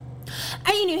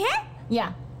Are you new here?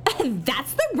 Yeah.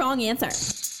 That's the wrong answer.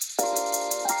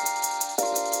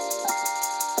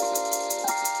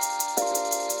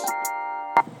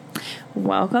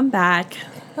 Welcome back.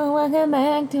 Welcome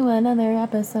back to another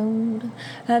episode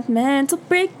of Mental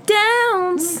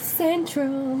Breakdowns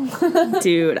Central.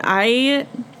 Dude,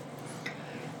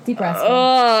 Deep rest.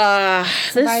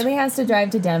 Riley has to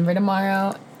drive to Denver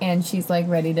tomorrow, and she's like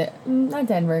ready to not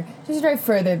Denver. She's to drive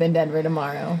further than Denver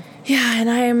tomorrow. Yeah, and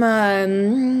I'm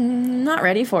not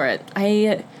ready for it.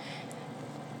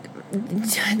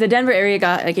 The Denver area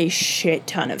got like a shit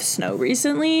ton of snow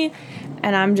recently,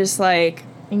 and I'm just like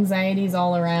anxiety's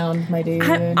all around, my dude.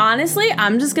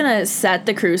 I'm just gonna set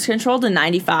the cruise control to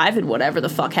 95, and whatever the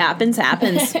fuck happens. I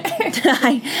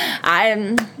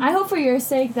hope for your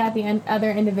sake that the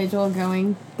other individual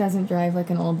going doesn't drive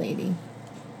like an old lady.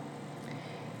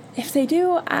 If they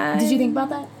do, Did you think about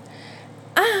that?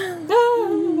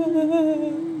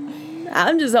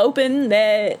 I'm just hoping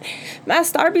that my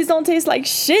Starbies don't taste like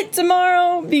shit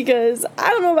tomorrow, because I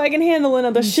don't know if I can handle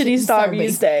another shitty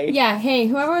Starbies day. Yeah, hey,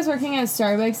 whoever was working at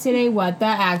Starbucks today, what the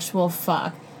actual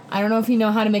fuck? I don't know if you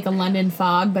know how to make a London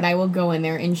fog, but I will go in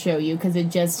there and show you, because it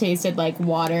just tasted like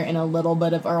water and a little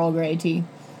bit of Earl Grey tea.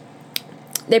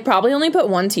 They probably only put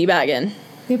one tea bag in.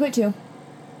 They put two.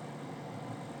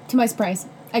 To my surprise.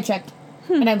 I checked.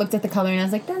 And I looked at the color and I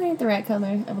was like, that ain't the right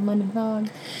color of a London fog.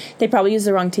 They probably used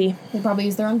the wrong tea. They probably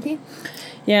used the wrong tea?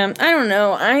 Yeah, I don't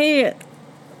know. I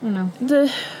don't know.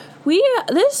 This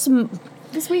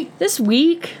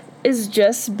week has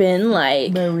just been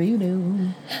like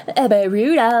Burrito.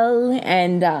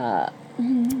 And I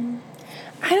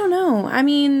don't know. I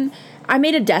mean, I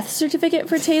made a death certificate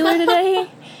for Taylor today.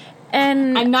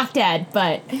 And I'm not dead,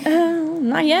 but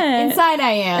not yet. Inside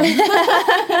I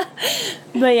am.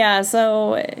 But yeah,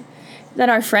 so then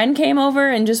our friend came over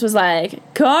and just was like,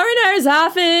 coroner's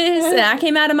office. And I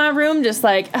came out of my room just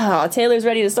like, oh, Taylor's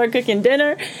ready to start cooking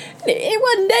dinner. It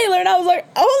wasn't Taylor. And I was like,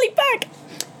 holy fuck.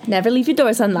 Never leave your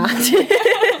doors unlocked.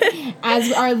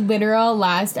 As our literal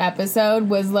last episode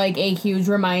was like a huge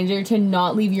reminder to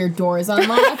not leave your doors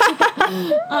unlocked.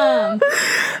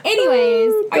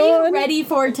 Anyways, are you ready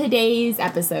for today's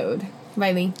episode,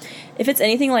 Riley? If it's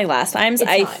anything like last time's,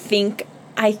 I think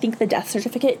the death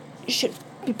certificate should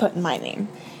be put in my name.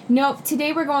 Nope.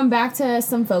 Today we're going back to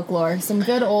some folklore, some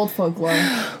good old folklore.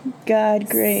 God,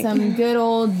 great. Some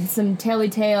telly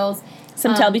tales.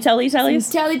 Some tellies? Some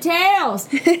telly tales.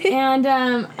 And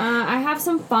I have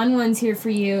some fun ones here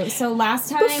for you. So last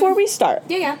time... Before we start.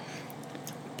 Yeah.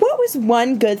 What was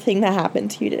one good thing that happened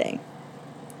to you today?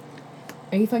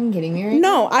 Are you fucking kidding me right now?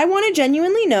 No, I want to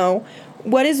genuinely know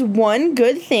what is one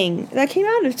good thing that came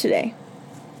out of today.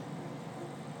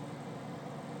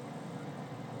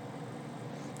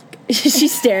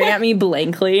 She's staring at me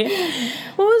blankly.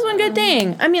 What was one good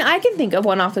thing? I mean, I can think of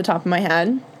one off the top of my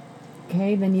head.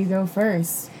 Okay, then you go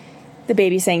first. The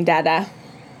baby saying dada.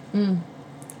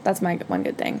 That's my one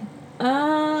good thing.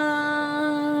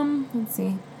 Let's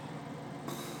see.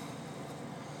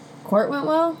 Court went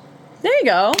well? There you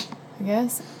go. I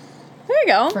guess. There you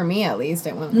go. For me, at least,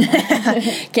 it went well.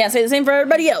 Can't say the same for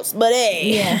everybody else, but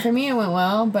hey. Yeah, for me, it went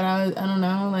well, but I don't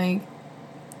know, like...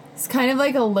 It's kind of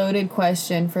like a loaded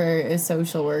question for a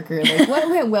social worker. Like, what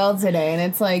went well today? And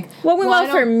it's like... What went well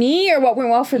for me or what went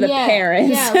well for the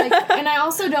parents? Yeah, like, and I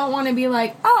also don't want to be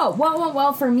like, oh, what went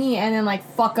well for me? And then, like,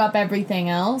 fuck up everything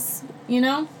else, you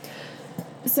know?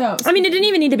 So... I mean, it didn't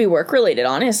even need to be work-related,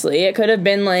 honestly. It could have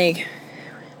been, like...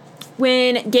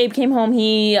 When Gabe came home,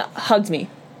 he hugged me.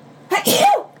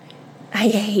 I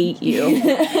hate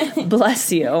you.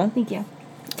 Bless you. Thank you.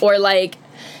 Or, like...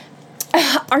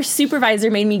 Our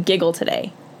supervisor made me giggle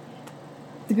today.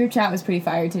 The group chat was pretty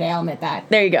fire today, I'll admit that.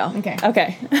 There you go. Okay.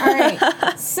 All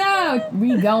right. So,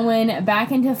 we're going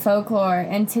back into folklore,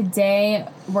 and today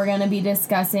we're going to be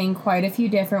discussing quite a few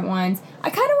different ones. I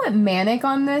kind of went manic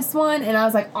on this one, and I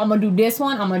was like, I'm going to do this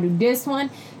one, I'm going to do this one.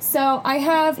 So, I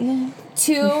have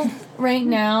two right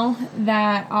now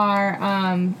that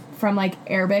are from, like,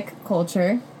 Arabic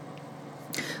culture.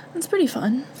 That's pretty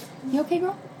fun. You okay,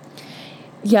 girl?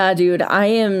 Yeah, dude,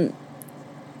 the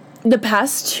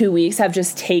past 2 weeks have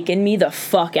just taken me the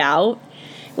fuck out.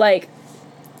 Like,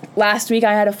 last week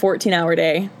I had a 14-hour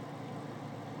day.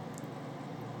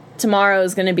 Tomorrow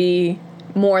is going to be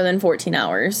more than 14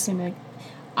 hours.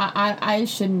 I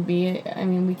shouldn't be. I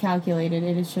mean, we calculated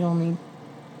it. It should only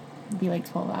be like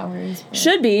 12 hours.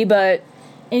 Should be, but...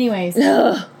 Anyways.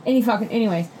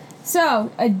 Anyways.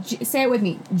 So, say it with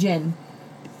me. Gin.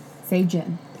 Say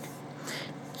gin.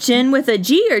 Gin with a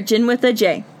G or gin with a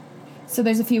J? So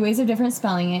there's a few ways of different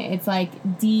spelling it. It's like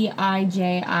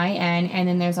Dijin, and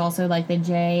then there's also like the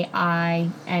Jinn.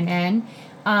 And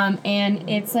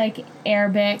it's like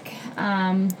Arabic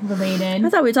related. I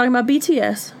thought we were talking about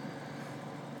BTS.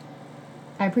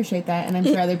 I appreciate that, and I'm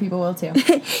sure other people will too.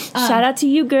 Shout out to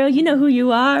you, girl. You know who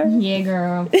you are. Yeah,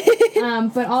 girl.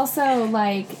 But also,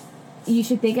 like, you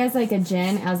should think as like a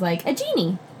jinn as like a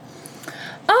genie.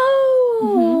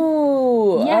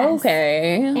 Oh, Yes.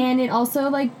 okay. And it also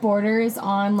like borders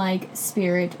on like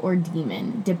spirit or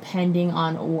demon, depending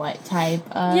on what type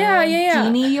of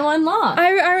genie you unlock.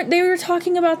 They were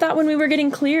talking about that when we were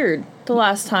getting cleared the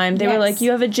last time. They were like,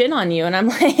 "You have a djinn on you," and I'm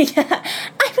like,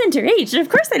 "I'm underage. Of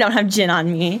course, I don't have djinn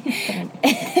on me."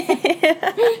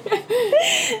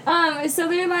 So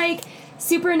they're like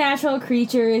supernatural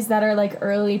creatures that are like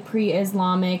early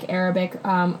pre-Islamic Arabic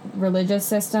religious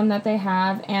system that they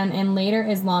have, and in later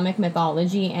Islamic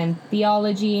mythology and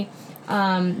theology,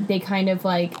 they kind of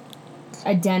like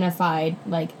identified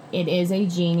like it is a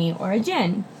genie or a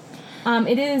jinn.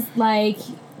 It is like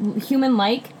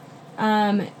human-like.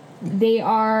 They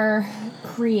are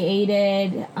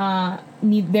created.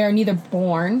 They're neither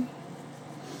born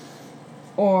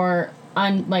or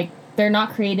they're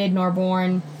not created nor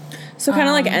born. So kind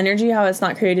of like energy, how it's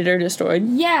not created or destroyed.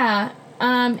 Yeah.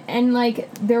 And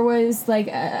like there was like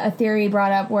a theory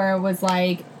brought up where it was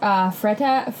like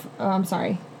Freta. I'm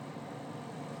sorry.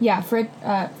 Yeah,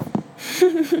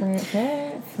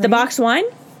 The boxed wine?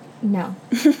 No,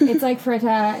 it's like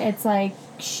Freta. It's like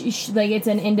like it's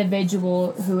an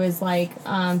individual who is like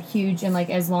huge in like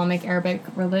Islamic Arabic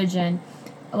religion,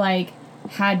 like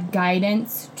had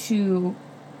guidance to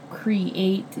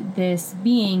create this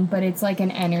being, but it's like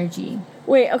an energy.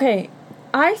 Wait, okay.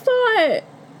 I thought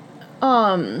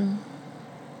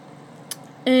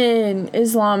in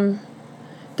Islam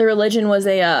the religion was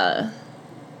a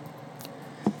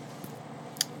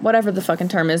whatever the fucking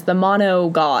term is, the mono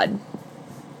god.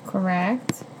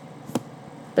 Correct.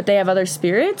 But they have other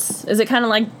spirits? Is it kind of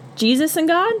like Jesus and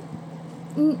God?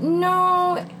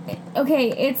 No.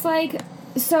 Okay, it's like,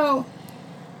 so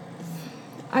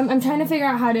I'm trying to figure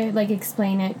out how to like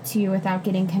explain it to you without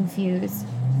getting confused.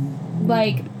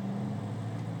 Like,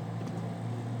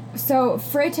 so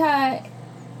Frita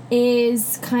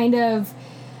is kind of,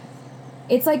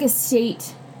 it's like a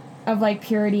state of like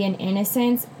purity and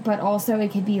innocence, but also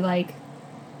it could be like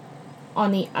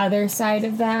on the other side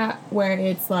of that where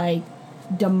it's like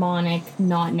demonic,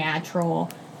 not natural.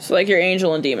 So like your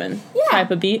angel and demon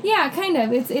type of beat? Yeah, kind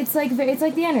of. It's like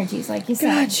the energies, like you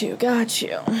said. Got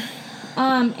you.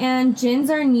 And jinns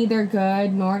are neither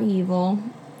good nor evil.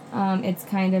 It's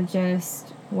kind of just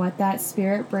what that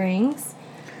spirit brings.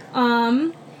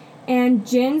 And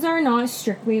jinns are not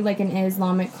strictly like an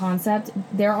Islamic concept.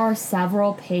 There are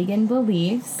several pagan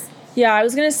beliefs. Yeah, I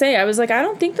was gonna say, I was like, I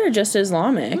don't think they're just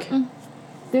Islamic. Mm-mm.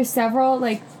 There's several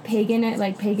like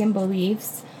pagan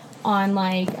beliefs on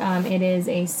like it is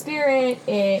a spirit.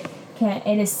 It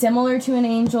is similar to an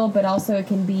angel, but also it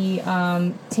can be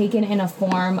taken in a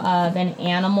form of an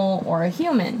animal or a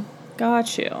human.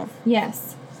 Got you.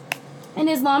 Yes. In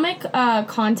Islamic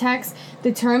context,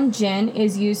 the term jinn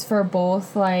is used for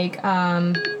both like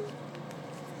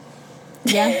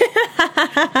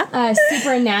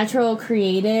supernatural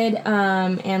created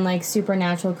and like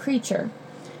supernatural creature.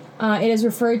 It is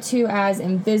referred to as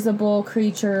invisible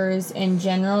creatures in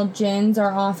general. Jinns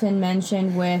are often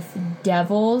mentioned with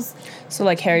devils. So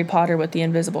like Harry Potter with the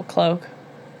invisible cloak.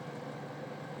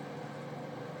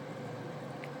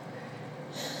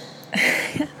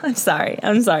 I'm sorry.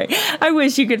 I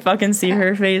wish you could fucking see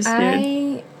her face, dude.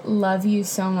 I love you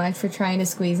so much for trying to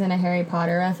squeeze in a Harry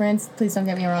Potter reference. Please don't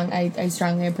get me wrong. I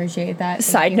strongly appreciate that.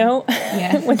 Side note,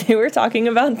 when they were talking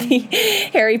about the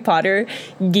Harry Potter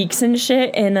geeks and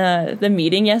shit in the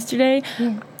meeting yesterday,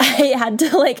 I had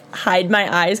to like hide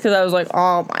my eyes because I was like,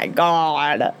 oh my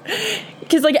god.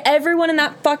 Because like everyone in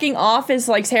that fucking office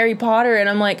likes Harry Potter, and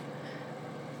I'm like,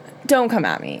 don't come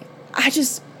at me. I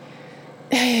just...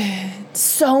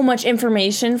 so much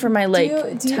information for my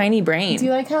tiny brain. Do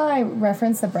you like how I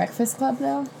referenced the Breakfast Club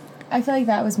though? I feel like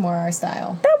that was more our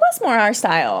style. That was more our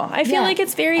style. I feel like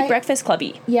it's very Breakfast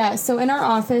Clubby. Yeah, so in our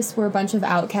office we're a bunch of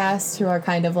outcasts who are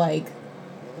kind of like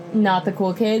not the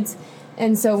cool kids.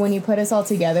 And so when you put us all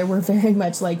together, we're very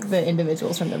much like the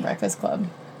individuals from the Breakfast Club.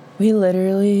 We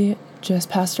literally just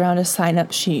passed around a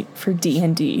sign-up sheet for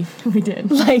D&D. We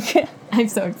did. Like... I'm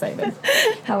so excited.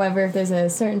 However, if there's a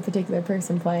certain particular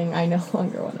person playing, I no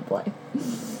longer want to play.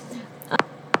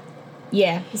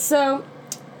 Yeah, so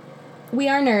we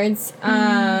are nerds.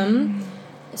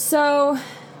 So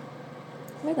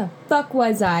where the fuck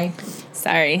was I?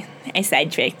 Sorry, I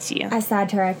sidetracked you. I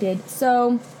sidetracked.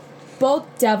 So,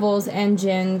 both devils and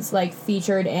jinns, like,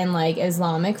 featured in, like,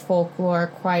 Islamic folklore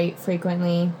quite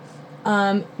frequently.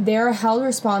 They're held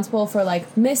responsible for,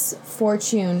 like,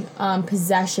 misfortune,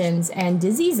 possessions, and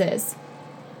diseases.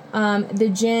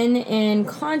 The jinn, in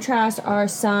contrast, are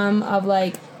some of,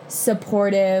 like,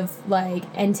 supportive, like,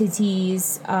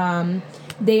 entities.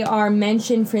 They are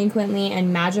mentioned frequently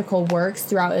in magical works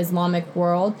throughout Islamic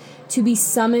world to be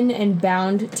summoned and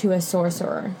bound to a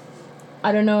sorcerer.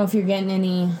 I don't know if you're getting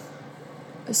any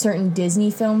certain Disney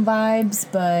film vibes,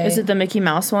 but... Is it the Mickey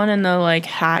Mouse one and the, like,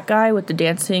 hat guy with the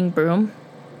dancing broom?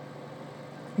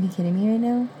 Are you kidding me right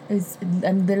now?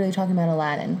 I'm literally talking about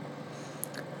Aladdin.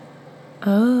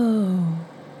 Oh.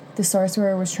 The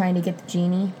sorcerer was trying to get the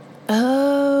genie.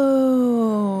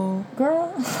 Oh. Girl,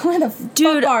 where the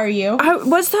fuck are you?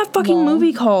 What's that fucking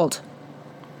movie called?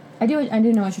 I do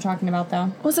know what you're talking about,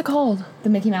 though. What's it called? The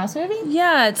Mickey Mouse movie?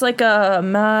 Yeah, it's like a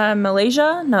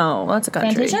Malaysia? No, that's a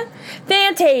country. Fantasia?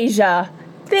 Fantasia.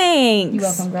 Thanks. You're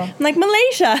welcome, girl. I'm like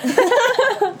Malaysia.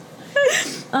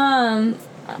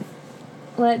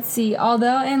 Let's see.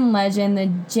 Although in legend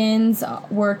the jinns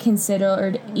were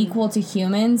considered equal to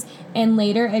humans, in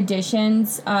later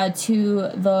additions to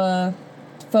the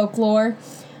folklore,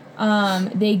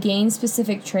 they gained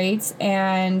specific traits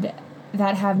and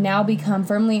that have now become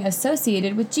firmly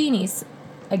associated with genies.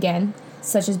 Again,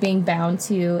 such as being bound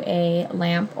to a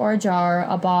lamp or a jar,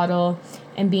 a bottle,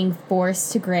 and being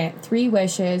forced to grant 3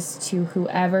 wishes to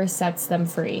whoever sets them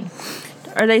free.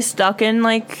 Are they stuck in,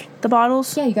 like, the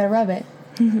bottles? Yeah, you gotta rub it.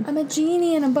 I'm a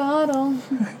genie in a bottle.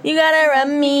 You gotta rub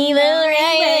me the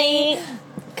right way.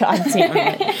 God damn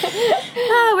it.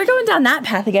 We're going down that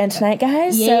path again tonight,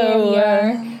 guys. Yeah, we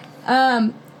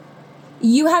are.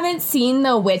 You haven't seen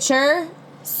The Witcher,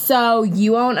 so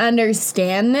you won't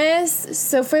understand this.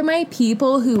 So for my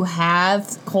people who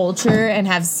have culture and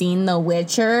have seen The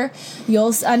Witcher,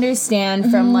 you'll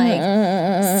understand from, like,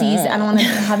 season... I don't want to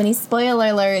have any spoiler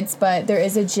alerts, but there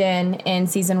is a djinn in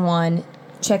season 1.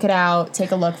 Check it out. Take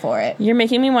a look for it. You're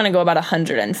making me want to go about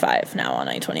 105 now on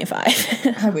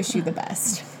I-25. I wish you the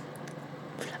best.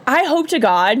 I hope to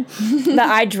God that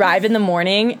I drive in the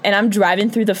morning and I'm driving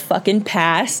through the fucking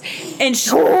pass and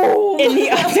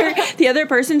the other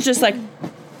person's just like...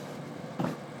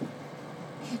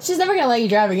 She's never going to let you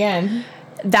drive again.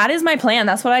 That is my plan.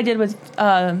 That's what I did with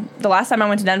the last time I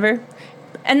went to Denver.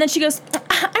 And then she goes,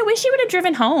 I wish you would have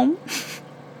driven home.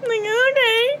 I'm like,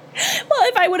 okay. Well,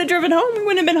 if I would have driven home, we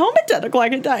wouldn't have been home at 10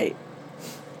 o'clock at night.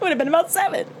 It would have been about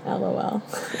 7. LOL.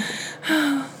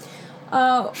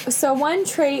 So one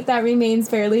trait that remains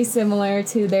fairly similar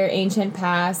to their ancient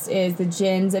past is the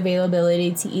jinn's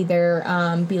availability to either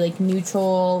be, like,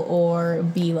 neutral or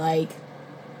be, like,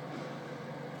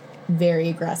 very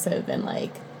aggressive and,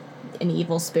 like, an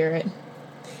evil spirit.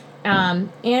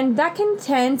 And that can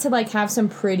tend to, like, have some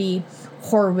pretty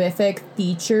horrific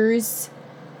features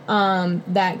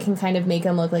that can kind of make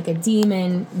them look like a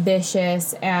demon,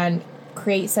 vicious, and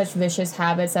create such vicious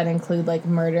habits that include, like,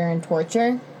 murder and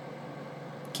torture.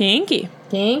 Kinky.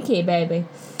 Kinky, baby.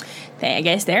 I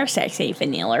guess they're sexy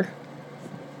vanilla.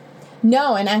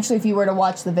 No, and actually, if you were to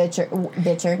watch The Witcher,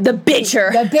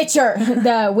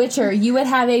 you would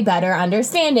have a better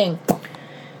understanding.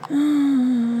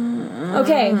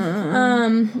 Okay,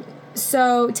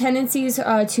 so tendencies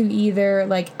to either,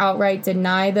 like, outright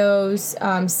deny those,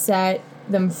 set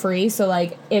them free. So,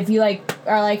 like, if you, like,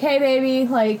 are like, hey, baby,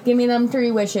 like, give me them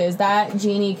 3 wishes, that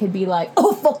genie could be like,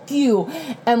 oh, fuck you,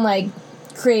 and, like,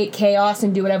 create chaos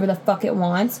and do whatever the fuck it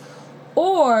wants.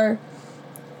 Or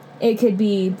it could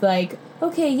be like,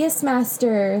 okay, yes,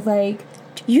 master, like,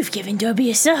 you've given Debbie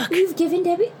a suck. You've given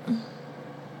Debbie...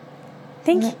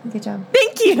 Thank you. Good job.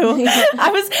 Thank you. I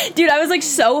was like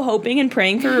so hoping and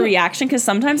praying for a reaction because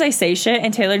sometimes I say shit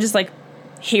and Taylor just, like,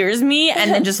 hears me and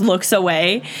then just looks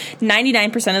away.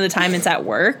 99% of the time it's at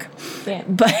work. Yeah.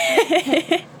 But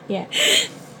yeah.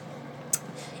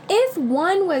 If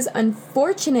one was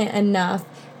unfortunate enough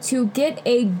to get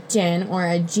a djinn or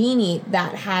a genie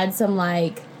that had some,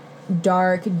 like,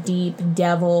 dark, deep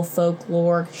devil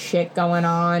folklore shit going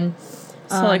on.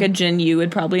 So, like, a djinn you would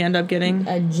probably end up getting?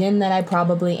 A djinn that I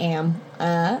probably am.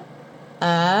 I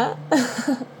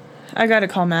gotta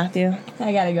call Matthew.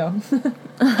 I gotta go.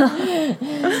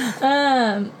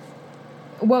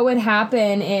 What would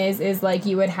happen is, like,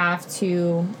 you would have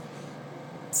to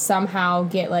somehow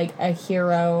get, like, a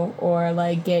hero or,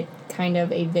 like, get kind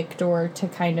of a victor to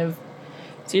kind of...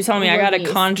 So you're telling me I gotta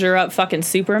conjure up fucking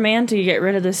Superman to get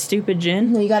rid of this stupid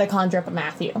djinn? No, you gotta conjure up a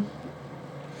Matthew.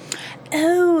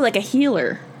 Oh, like a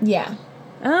healer. Yeah.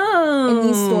 Oh. In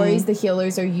these stories, the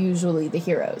healers are usually the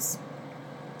heroes.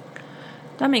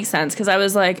 That makes sense, because I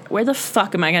was like, where the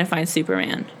fuck am I going to find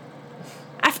Superman?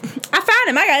 I found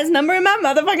him. I got his number in my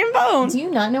motherfucking phone. Do you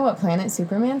not know what planet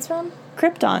Superman's from?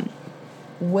 Krypton.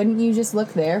 Wouldn't you just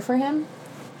look there for him?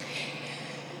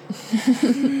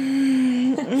 She's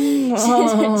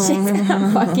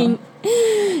got fucking...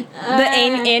 The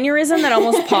aneurysm that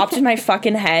almost popped in my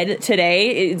fucking head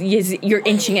today, you're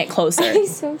inching it closer. I'm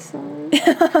so sorry.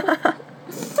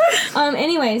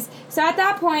 Anyways, so at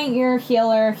that point, your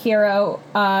hero,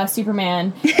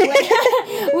 Superman,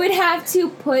 would have to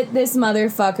put this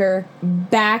motherfucker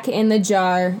back in the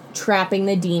jar, trapping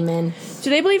the demon. Do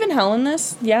they believe in hell in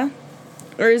this? Yeah?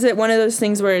 Or is it one of those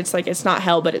things where it's like, it's not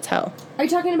hell, but it's hell? Are you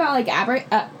talking about, like,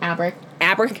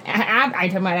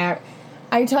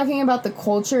 Are you talking about the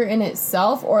culture in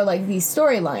itself, or, like, these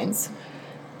storylines?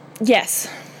 Yes.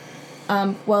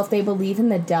 Well, if they believe in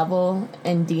the devil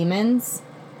and demons,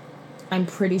 I'm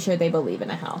pretty sure they believe in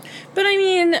a hell. But, I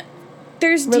mean,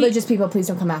 there's... Religious people, please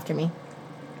don't come after me.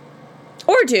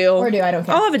 Or do, I don't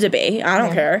care. I'll have a debate. I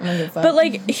don't care. I don't give a fuck. But,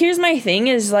 like, here's my thing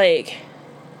is, like...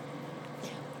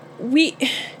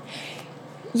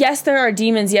 Yes, there are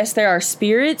demons. Yes, there are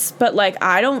spirits. But, like,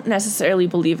 I don't necessarily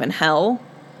believe in hell.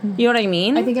 You know what I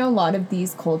mean? I think in a lot of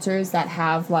these cultures that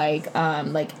have, like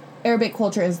Arabic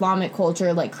culture, Islamic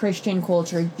culture, like Christian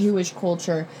culture, Jewish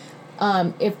culture,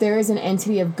 if there is an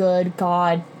entity of good,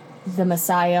 God, the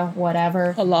Messiah,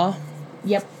 whatever. Allah.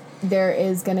 Yep. There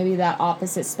is going to be that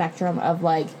opposite spectrum of,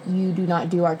 like, you do not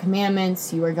do our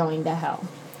commandments, you are going to hell.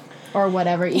 Or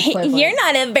whatever equivalent. You're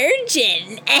not a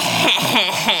virgin.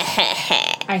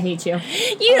 I hate you.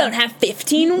 You don't have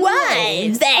 15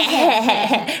 wives.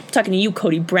 I'm talking to you,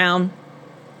 Cody Brown.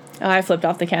 Oh, I flipped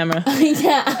off the camera.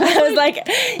 Yeah. It was like,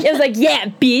 yeah,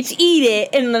 bitch, eat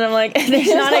it. And then I'm like,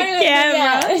 there's not a camera.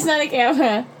 Yeah, there's not a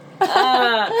camera.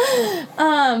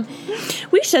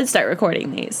 We should start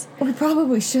recording these. We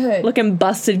probably should. Looking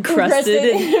busted, crusted.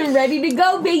 And ready to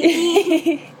go,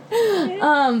 baby.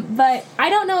 But I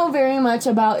don't know very much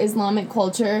about Islamic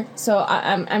culture, so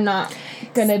I'm not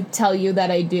gonna tell you that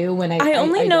I do when I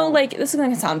only know, don't. like, this is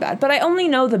gonna sound bad, but I only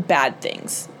know the bad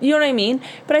things. You know what I mean?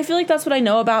 But I feel like that's what I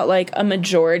know about, like, a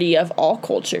majority of all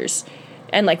cultures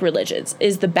and, like, religions,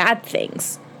 is the bad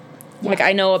things. Yeah. Like,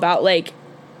 I know about, like,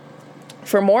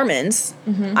 for Mormons,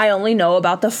 I only know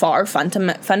about the far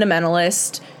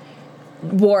fundamentalist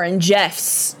Warren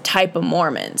Jeffs type of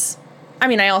Mormons. I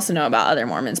mean, I also know about other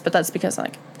Mormons, but that's because,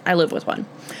 like, I live with one.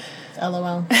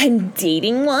 LOL. I'm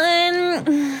dating one.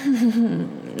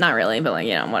 Not really, but, like,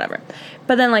 you know, whatever.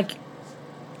 But then, like,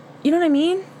 you know what I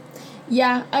mean?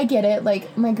 Yeah, I get it.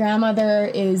 Like, my grandmother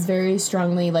is very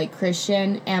strongly, like,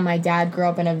 Christian, and my dad grew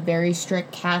up in a very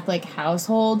strict Catholic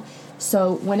household.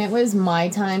 So when it was my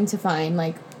time to find,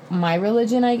 like, my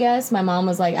religion, I guess, my mom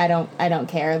was like, I don't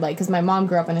care. Like, because my mom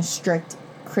grew up in a strict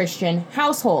Christian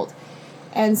household.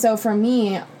 And so for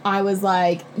me, I was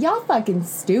like, y'all fucking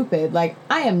stupid. Like,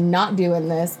 I am not doing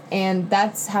this. And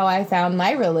that's how I found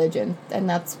my religion. And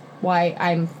that's why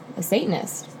I'm a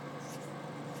Satanist.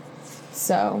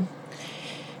 So.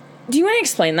 Do you want to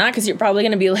explain that? Because you're probably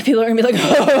going to be like, people are going to be like,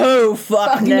 oh,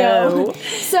 fuck no.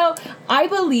 So I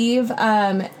believe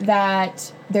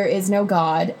that there is no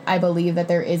God. I believe that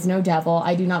there is no devil.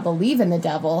 I do not believe in the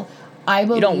devil.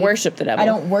 You don't worship the devil. I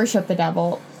don't worship the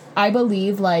devil. I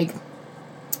believe, like,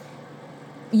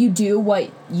 you do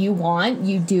what you want,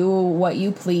 you do what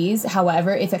you please.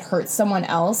 However, if it hurts someone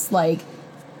else, like,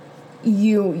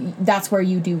 that's where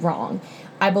you do wrong.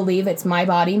 I believe it's my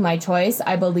body, my choice.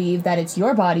 I believe that it's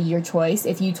your body, your choice.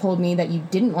 If you told me that you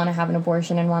didn't want to have an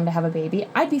abortion and wanted to have a baby,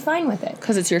 I'd be fine with it.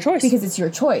 Because it's your choice. Because it's your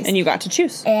choice. And you got to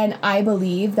choose. And I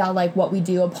believe that, like, what we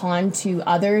do upon to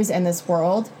others in this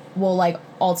world will, like,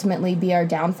 ultimately be our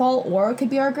downfall, or it could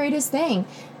be our greatest thing.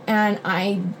 And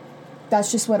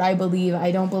that's just what I believe.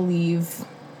 I don't believe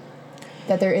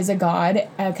that there is a God,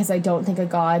 because I don't think a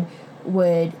God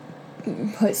would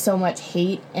put so much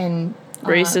hate and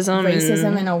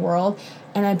racism in a world.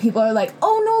 And then people are like,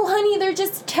 oh no, honey, they're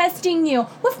just testing you.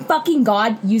 What fucking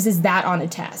God uses that on a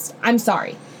test? I'm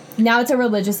sorry. Now it's a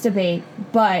religious debate,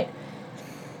 but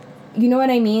you know what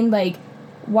I mean? Like,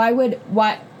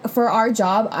 for our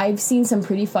job, I've seen some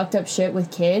pretty fucked up shit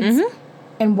with kids. Mm-hmm.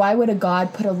 And why would a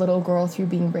God put a little girl through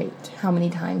being raped how many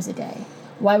times a day?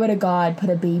 Why would a God put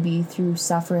a baby through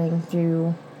suffering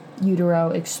through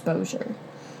utero exposure?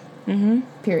 Mm-hmm.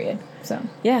 Period. So.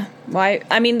 Yeah. Why?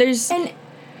 I mean, there's... And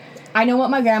I know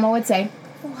what my grandma would say.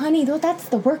 Oh, honey, that's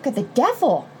the work of the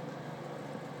devil.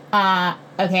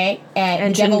 Okay.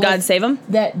 And shouldn't God save him?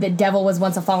 The devil was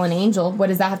once a fallen angel. What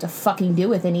does that have to fucking do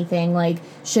with anything? Like,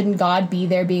 shouldn't God be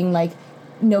there being like,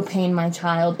 no pain, my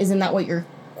child? Isn't that what you're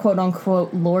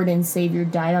quote-unquote Lord and Savior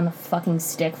died on a fucking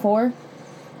stick for?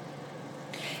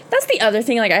 That's the other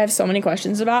thing, like, I have so many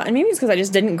questions about, and maybe it's because I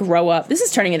just didn't grow up. This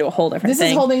is turning into a whole different thing.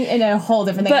 This is holding in a whole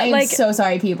different thing. But, I'm like, so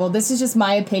sorry, people. This is just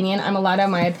my opinion. I'm allowed to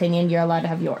have my opinion. You're allowed to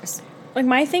have yours. Like,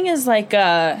 my thing is, like,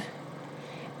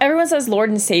 everyone says Lord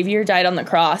and Savior died on the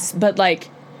cross, but, like,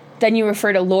 then you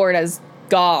refer to Lord as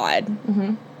God.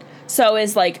 Mm-hmm. So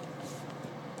is, like,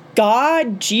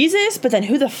 God Jesus? But then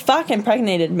who the fuck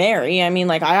impregnated Mary? I mean,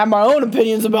 like, I have my own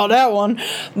opinions about that one.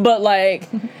 But, like...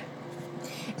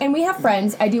 And we have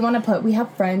friends. I do want to put, we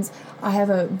have friends. I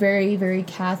have a very, very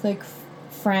Catholic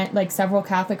friend, like several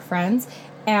Catholic friends,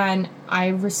 and I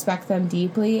respect them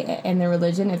deeply in their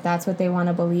religion. If that's what they want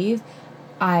to believe,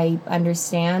 I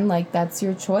understand. Like, that's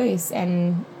your choice.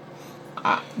 And,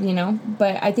 you know,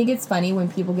 but I think it's funny when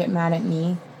people get mad at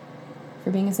me for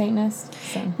being a Satanist.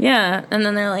 So. Yeah, and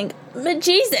then they're like, but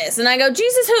Jesus. And I go,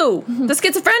 Jesus who? The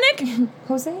schizophrenic?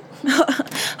 Jose?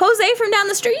 Jose from down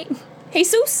the street?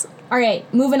 Jesus? All right,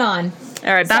 moving on.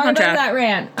 All right, back on track. Sorry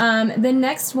about that rant. The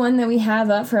next one that we have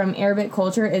up from Arabic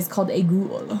culture is called a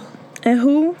ghoul. A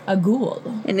who? A ghoul.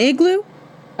 An igloo?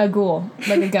 A ghoul,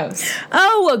 like a ghost.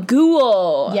 Oh, a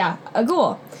ghoul. Yeah, a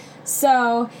ghoul.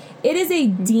 So, it is a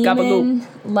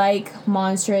demon-like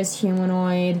monstrous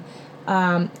humanoid,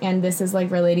 and this is,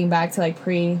 like, relating back to, like,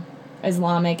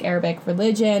 pre-Islamic Arabic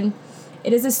religion.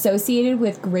 It is associated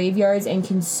with graveyards and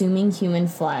consuming human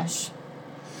flesh.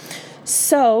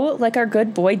 So, like our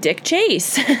good boy Dick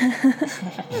Chase.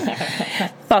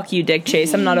 Fuck you, Dick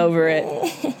Chase. I'm not over it.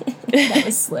 That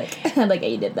was slick. I like how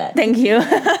you did that. Thank you.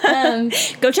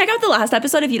 Go check out the last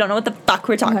episode if you don't know what the fuck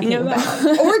we're talking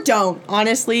about. Or don't.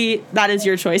 Honestly, that is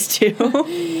your choice too.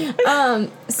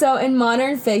 So in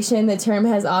modern fiction, the term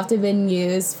has often been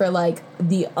used for, like,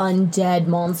 the undead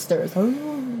monsters.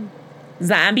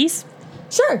 Zombies?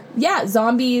 Sure. Yeah,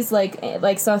 zombies,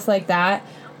 like stuff like that.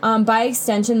 By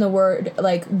extension, the word,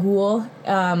 like, ghoul,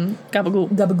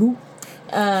 gabagool,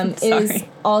 is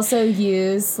also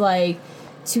used, like,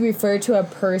 to refer to a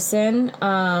person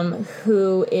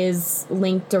who is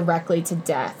linked directly to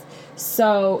death.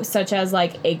 So, such as,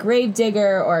 like, a grave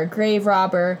digger or a grave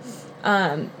robber,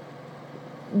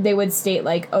 they would state,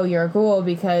 like, oh, you're a ghoul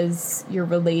because you're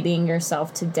relating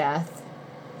yourself to death.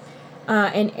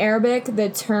 In Arabic, the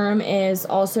term is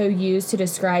also used to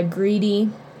describe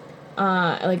greedy,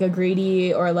 like a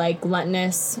greedy or, like,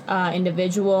 gluttonous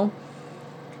individual.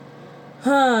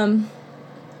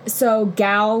 So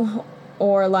gal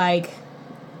or, like,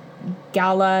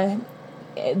 gala,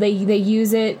 they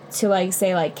use it to, like,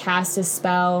 say, like, cast a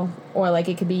spell, or, like,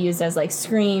 it could be used as, like,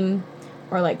 scream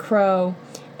or, like, crow,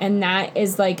 and that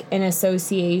is, like, an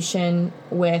association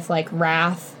with, like,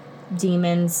 wrath,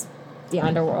 demons, the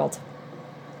underworld.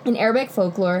 In Arabic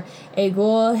folklore, a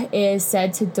ghoul is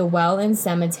said to dwell in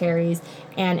cemeteries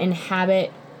and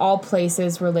inhabit all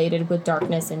places related with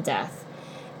darkness and death.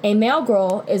 A male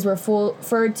ghoul is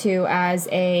referred to as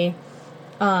a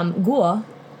ghoul,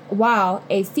 while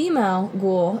a female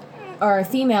ghoul, or a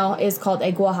female, is called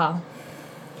a ghuha.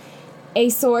 A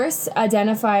source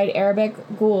identified Arabic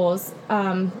ghouls,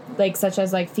 like such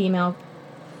as, like, female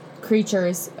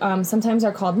creatures, sometimes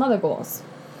are called mother ghouls.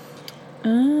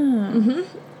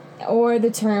 Or the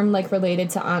term, like,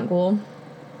 related to Aunt Ghoul,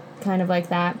 kind of like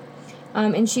that.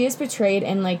 And she is portrayed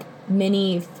in, like,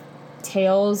 many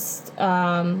tales,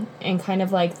 and kind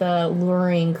of like the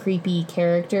luring, creepy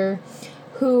character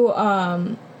who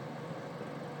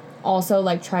also,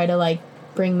 like, try to, like,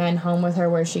 bring men home with her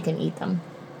where she can eat them.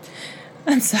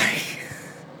 I'm sorry.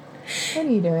 What are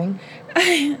you doing?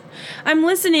 I'm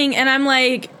listening and I'm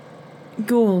like,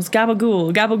 ghouls,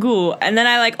 gabagool, and then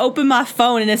I, like, open my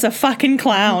phone and it's a fucking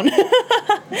clown.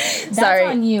 That's Sorry.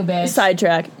 on you, bitch.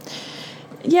 Sidetrack.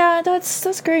 Yeah,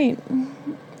 that's great.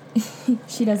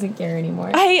 She doesn't care anymore.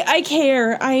 I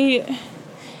care.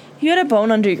 You had a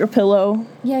bone under your pillow.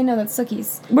 Yeah, I know, that's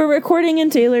Sookie's. We're recording in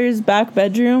Taylor's back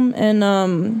bedroom,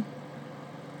 and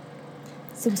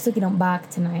So Sookie don't bark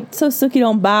tonight. so Sookie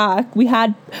don't bark. We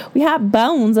had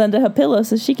bones under her pillow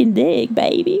so she can dig,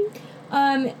 baby.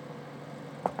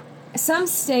 Some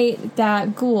state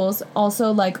that ghouls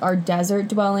also, like, are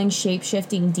desert-dwelling,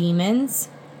 shape-shifting demons.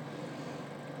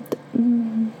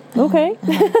 Okay.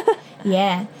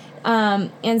 Yeah.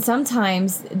 And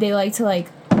sometimes they like to, like,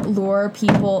 lure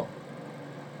people.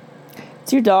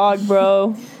 It's your dog,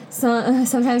 bro.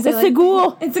 Sometimes they It's a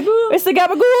ghoul. It's a ghoul. It's the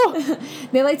gabagool.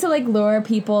 They like to, like, lure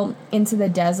people into the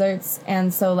deserts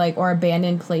and so, like, or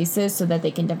abandoned places so that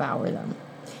they can devour them.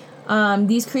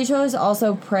 These creatures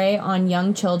also prey on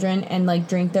young children and, like,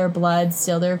 drink their blood,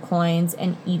 steal their coins,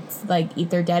 and eat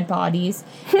their dead bodies.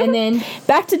 And then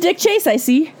Back to Dick Chase, I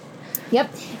see.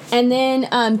 Yep. And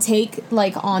then take,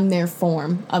 like, on their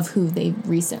form of who they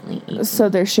recently eaten. So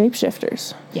they're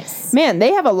shapeshifters. Yes. Man,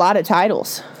 they have a lot of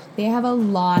titles. They have a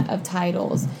lot of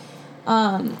titles.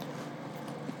 Can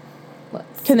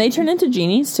they turn into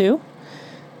genies, too?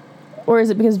 Or is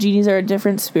it because genies are a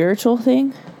different spiritual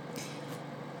thing?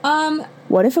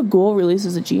 What if a ghoul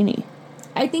releases a genie?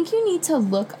 I think you need to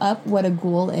look up what a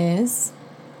ghoul is.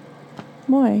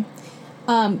 Why?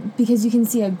 Because you can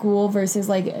see a ghoul versus,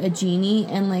 like, a genie,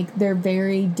 and, like, they're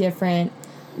very different.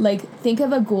 Like, think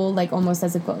of a ghoul, like, almost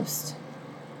as a ghost.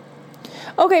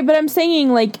 Okay, but I'm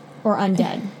saying, like... Or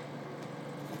undead.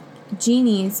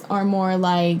 Genies are more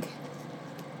like...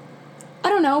 I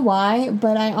don't know why,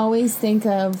 but I always think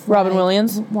of... Robin like,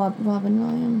 Williams? Robin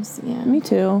Williams, yeah. Me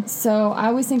too. So, I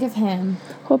always think of him.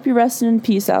 Hope you're resting in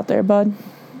peace out there, bud.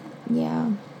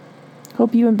 Yeah.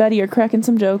 Hope you and Betty are cracking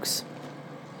some jokes.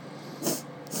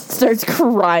 Starts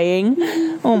crying.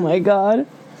 Oh my god.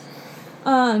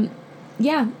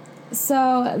 Yeah.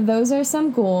 So those are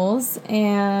some ghouls,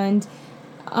 and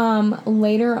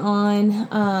later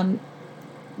on,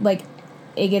 like,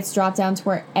 it gets dropped down to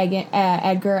where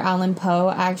Edgar Allan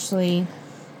Poe actually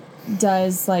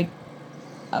does like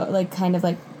kind of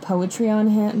like poetry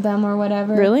on them or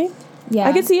whatever. Really? Yeah.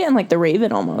 I could see it in like The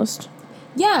Raven almost.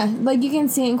 Yeah, like, you can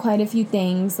see it in quite a few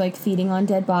things, like feeding on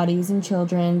dead bodies and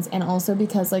children's, and also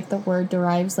because, like, the word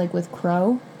derives, like, with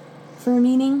crow for a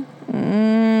meaning.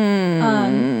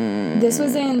 This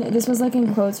was like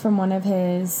in quotes from one of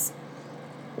his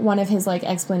like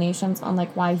explanations on,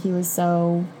 like, why he was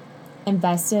so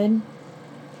invested.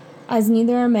 As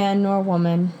neither a man nor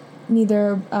woman,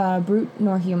 neither brute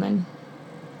nor human.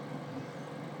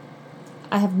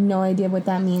 I have no idea what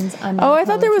that means. I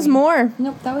thought there was more.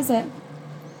 Nope, that was it.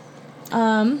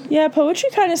 Yeah, poetry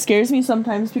kind of scares me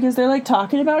sometimes because they're like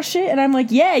talking about shit and I'm like,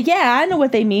 yeah, I know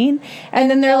what they mean. And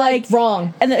then they're like,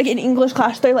 wrong. And then like in English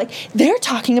class, they're like, they're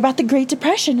talking about the Great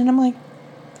Depression. And I'm like,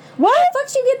 what? How the fuck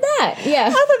did you get that? Yeah.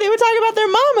 I thought they were talking about their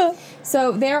mama.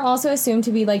 So they're also assumed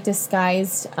to be, like,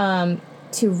 disguised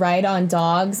to ride on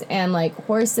dogs and, like,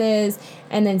 horses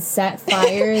and then set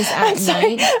fires at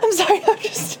night. I'm sorry,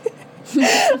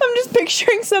 I'm just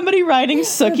picturing somebody riding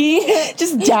Sookie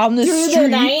just down the Through street. the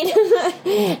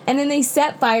night. And then they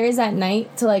set fires at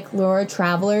night to, like, lure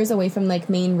travelers away from, like,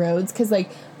 main roads. Because,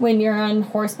 like, when you're on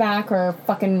horseback or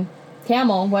fucking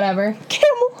camel, whatever.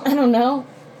 Camel. I don't know.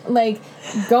 Like,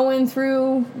 going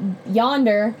through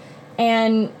yonder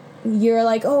and you're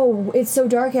like, oh, it's so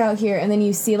dark out here. And then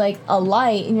you see, like, a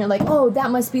light and you're like, oh,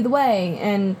 that must be the way.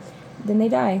 And then they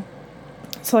die.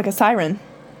 So like a siren.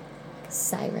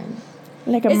 Siren.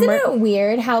 Like a Isn't it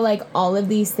weird how, like, all of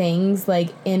these things, like,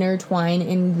 intertwine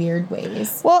in weird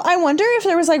ways? Well, I wonder if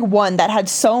there was, like, one that had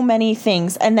so many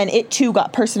things, and then it, too,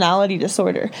 got personality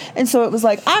disorder. And so it was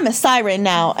like, I'm a siren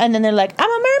now. And then they're like,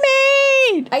 I'm a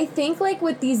mermaid! I think, like,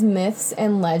 with these myths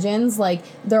and legends, like,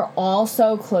 they're all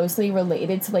so closely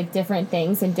related to, like, different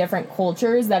things and different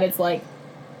cultures that it's, like...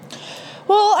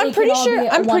 Well, I'm pretty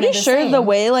the sure the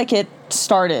way, like, it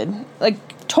started, like,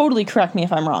 totally correct me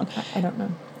if I'm wrong. I don't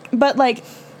know. But, like,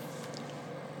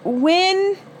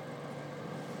 when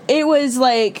it was,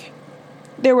 like,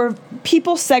 there were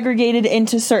people segregated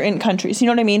into certain countries, you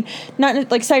know what I mean?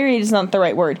 Not, like, segregated is not the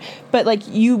right word, but, like,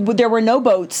 there were no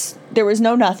boats, there was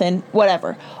no nothing,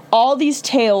 whatever. All these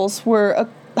tales were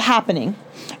happening.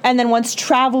 And then once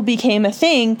travel became a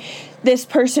thing, this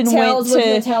person went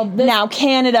to now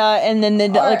Canada, and then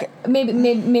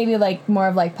maybe like more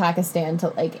of like Pakistan to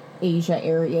like Asia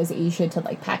to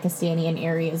like Pakistani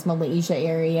areas, Malaysia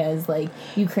areas, like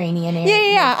Ukrainian areas.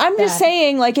 Yeah. I'm just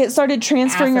saying, like, it started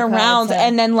transferring Africa around,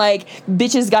 and then like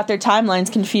bitches got their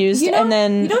timelines confused, and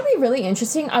then would be really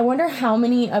interesting. I wonder how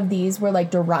many of these were like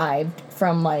derived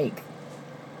from like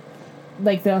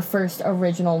the first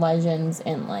original legends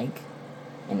in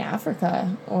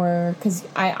Africa, or because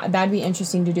that'd be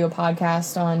interesting to do a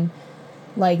podcast on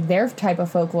like their type of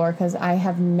folklore, because I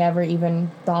have never even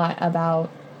thought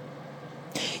about.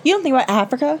 You don't think about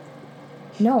Africa?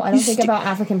 No, I don't think about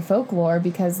African folklore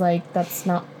because like that's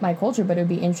not my culture, but it would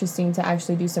be interesting to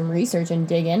actually do some research and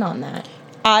dig in on that.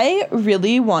 I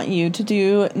really want you to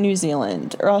do New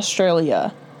Zealand or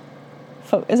Australia.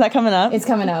 Is that coming up? It's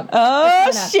coming up.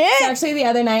 Oh, shit! So actually, the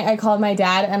other night I called my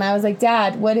dad and I was like,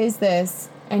 Dad, what is this?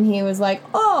 And he was like,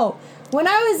 oh, when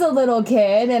I was a little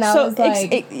kid. And I was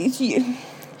like...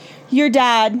 your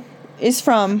dad is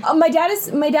from... my dad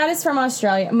is from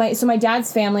Australia. My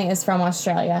dad's family is from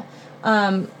Australia.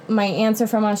 My aunts are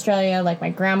from Australia. Like, my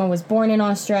grandma was born in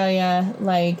Australia.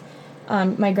 Like,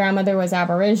 my grandmother was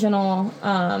Aboriginal.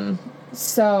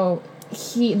 So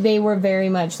they were very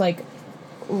much, like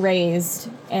raised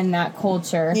in that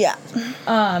culture. Yeah.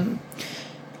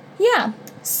 Yeah.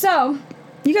 So.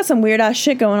 You got some weird ass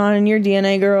shit going on in your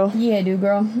DNA, girl. Yeah, I do,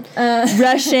 girl.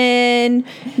 Russian,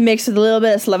 mixed with a little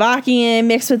bit of Slovakian,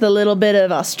 mixed with a little bit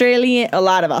of Australian. A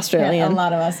lot of Australian. Yeah, a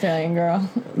lot of Australian, girl.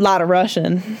 A lot of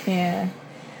Russian. Yeah.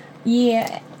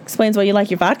 Yeah. Explains why you like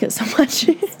your vodka so much.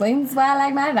 Explains why I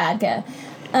like my vodka.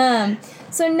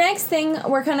 So next thing,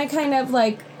 we're kind of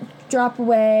like drop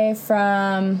away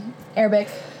from Arabic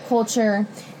culture,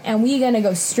 and we're gonna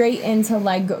go straight into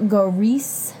like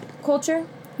Greece culture.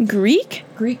 Greek.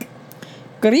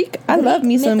 I love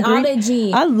me some mythology.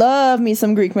 Greek. I love me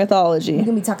some Greek mythology. We're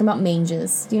gonna be talking about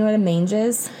manges. Do you know what a mange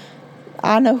is?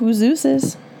 I know who Zeus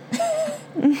is.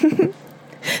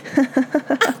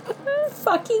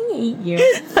 Fucking hate you.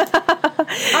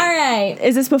 All right.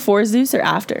 Is this before Zeus or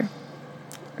after?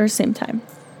 Or same time?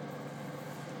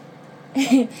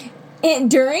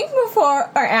 During, before,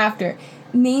 or after?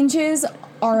 Manges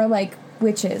are like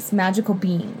witches, magical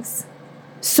beings.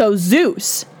 So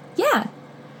Zeus. Yeah.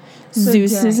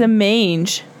 Zeus during. is a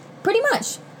mange. Pretty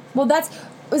much. Well,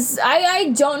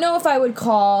 I don't know if I would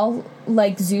call,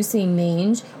 like, Zeus a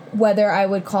mange, whether I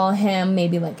would call him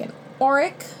maybe, like, an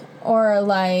auric, or,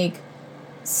 like,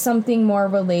 something more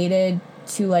related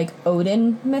to, like,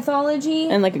 Odin mythology.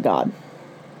 And like a god.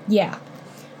 Yeah.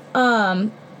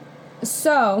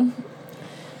 So,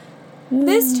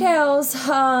 this tales,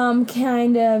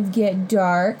 kind of get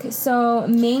dark. So,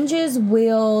 manges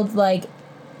wield, like,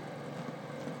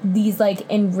 these, like,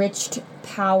 enriched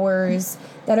powers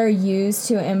that are used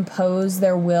to impose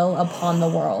their will upon the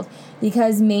world.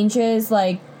 Because manges,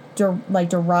 like,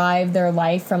 derive their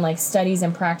life from, like, studies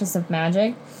and practice of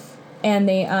magic. And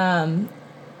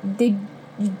they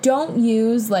don't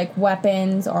use, like,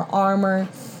 weapons or armor.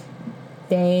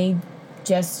 They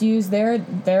just use their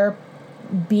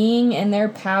being and their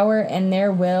power and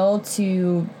their will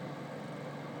to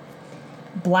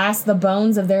blast the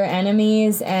bones of their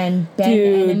enemies and bend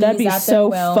enemies that'd be at so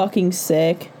their will. fucking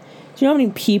sick. Do you know how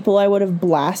many people I would have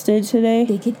blasted today?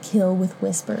 They could kill with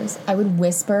whispers. I would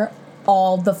whisper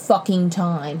all the fucking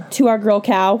time. To our girl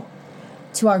Cow.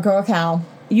 To our girl Cow.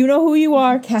 You know who you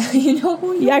are. You know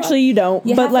who you are. Actually, you don't.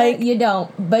 But like, you don't.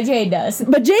 But Jade does.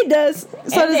 But Jade does.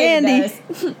 So does Andy.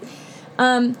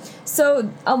 Does.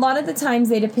 So a lot of the times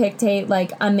they depict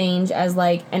like a mange as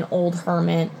like an old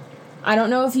hermit. I don't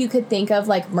know if you could think of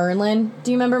like Merlin.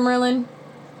 Do you remember Merlin?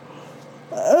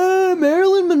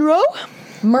 Marilyn Monroe?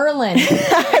 Merlin.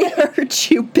 I heard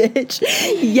you, bitch.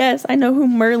 Yes, I know who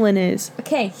Merlin is.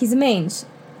 Okay, he's a mange.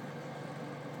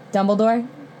 Dumbledore?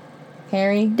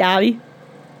 Harry? Dobby?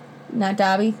 Not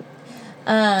Dobby.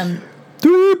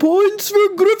 3 points for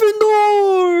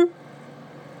Gryffindor!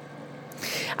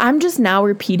 I'm just now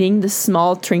repeating the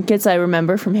small trinkets I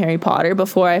remember from Harry Potter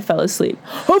before I fell asleep.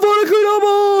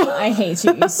 I hate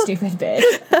you, you stupid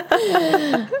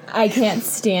bitch. I can't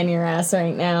stand your ass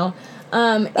right now.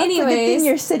 Anyways,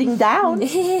 you're sitting down.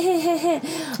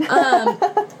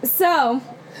 So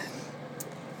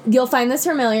you'll find this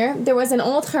familiar. There was an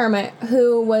old hermit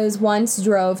who was once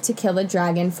drove to kill a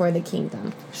dragon for the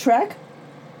kingdom. Shrek?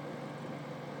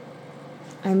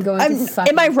 I'm going to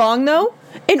fucking... Am I wrong, though?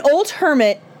 An old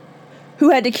hermit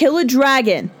who had to kill a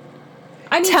dragon.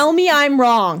 Tell me I'm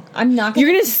wrong. I'm not gonna...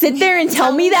 You're going to sit there and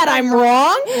tell me that I'm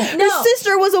wrong? No. Your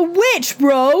sister was a witch,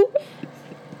 bro.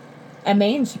 A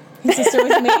mange. His sister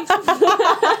was a mage.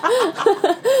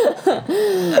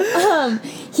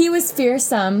 He was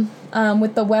fearsome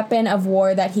with the weapon of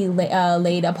war that he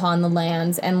laid upon the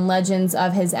lands, and legends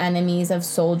of his enemies of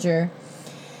soldier.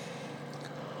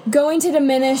 Going to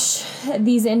diminish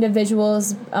these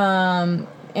individuals, and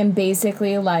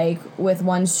basically, like, with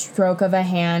one stroke of a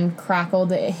hand,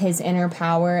 crackled his inner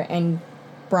power and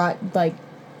brought, like,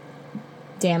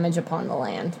 damage upon the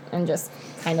land and just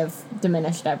kind of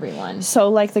diminished everyone. So,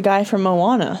 like the guy from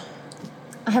Moana.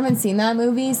 I haven't seen that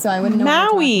movie, so I wouldn't know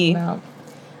what you're talking about.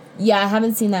 Yeah, I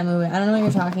haven't seen that movie. I don't know what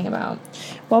you're talking about.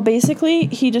 Well, basically,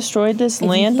 he destroyed this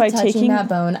land by taking that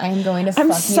bone. I am going to fuck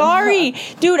you. I'm sorry.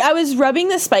 Dude, I was rubbing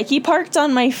the spiky parts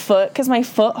on my foot because my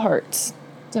foot hurts.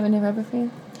 Do you have a new rubber for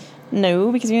you?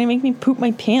 No, because you're going to make me poop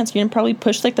my pants. You're going to probably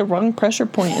push, like, the wrong pressure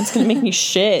point. It's going to make me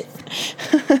shit.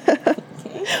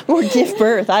 Or give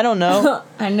birth. I don't know.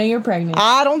 I know you're pregnant.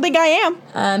 I don't think I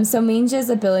am. So Mange's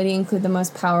ability include the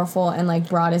most powerful and, like,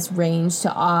 broadest range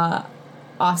to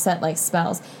offset, like,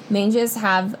 spells. Manges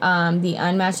have the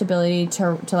unmatched ability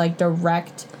to like,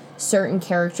 direct certain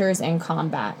characters in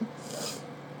combat.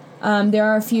 There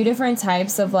are a few different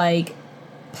types of, like,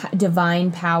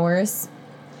 divine powers.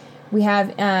 We have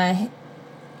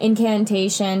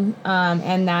incantation,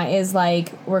 and that is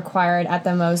like required at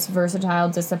the most versatile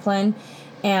discipline,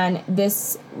 and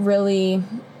this really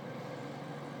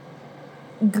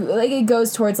like it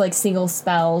goes towards like single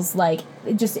spells, like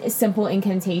just simple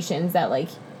incantations that like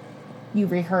you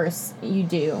rehearse, you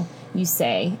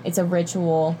say. It's a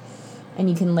ritual, and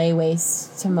you can lay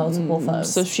waste to multiple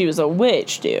foes. So she was a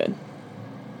witch, dude.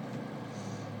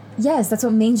 Yes, that's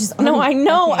what mages are. No, I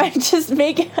know. Okay. I'm just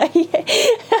making.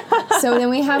 So then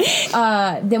we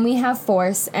have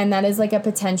force, and that is like a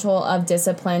potential of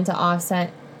discipline to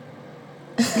offset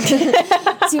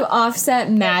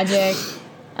magic,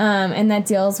 and that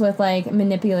deals with like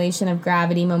manipulation of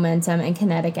gravity, momentum, and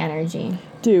kinetic energy.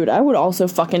 Dude, I would also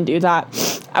fucking do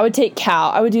that. I would take Cow.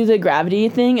 I would do the gravity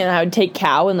thing, and I would take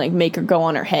Cow and like make her go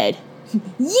on her head.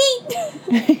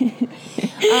 Yeet.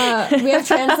 We have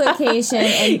translocation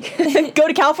and go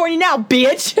to California now,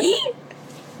 bitch.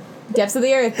 Depths of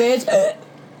the earth, bitch.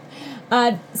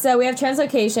 So we have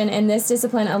translocation, and this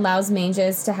discipline allows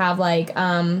mages to have like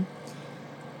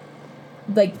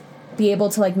be able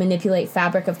to like manipulate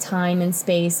fabric of time and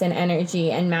space and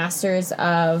energy, and masters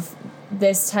of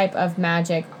this type of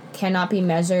magic cannot be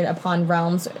measured upon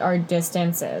realms or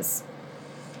distances.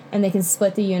 And they can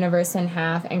split the universe in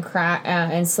half and crack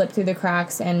and slip through the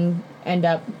cracks and end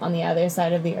up on the other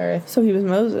side of the earth. So he was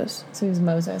Moses.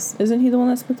 Isn't he the one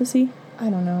that split the sea? I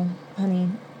don't know, honey.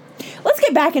 Let's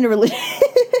get back into religion.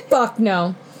 Fuck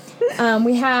no.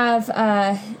 We have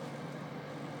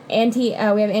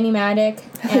animatic.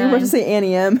 I was about to say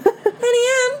Annie M. Annie M.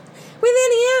 With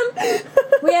Annie M.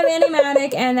 We have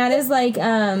animatic, and that is like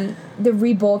the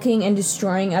rebulking and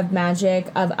destroying of magic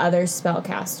of other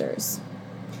spellcasters.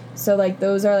 So like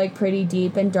those are like pretty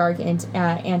deep and dark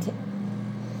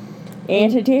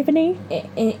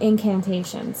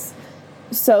incantations.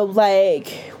 So like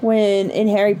when in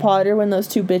Harry Potter, when those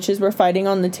two bitches were fighting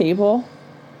on the table,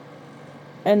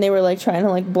 and they were like trying to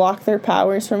like block their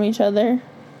powers from each other.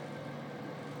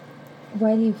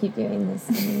 Why do you keep doing this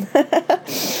to me?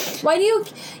 Why do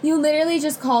you literally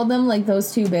just called them like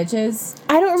those two bitches?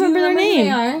 I don't remember their name. Who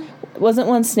they are? Wasn't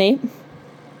one Snape?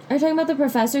 Are you talking about the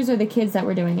professors or the kids that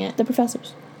were doing it? The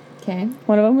professors. Okay.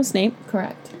 One of them was Snape.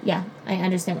 Correct. Yeah, I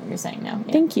understand what you're saying now.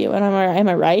 Yeah. Thank you. And am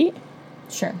I right?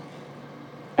 Sure.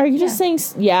 Are you just saying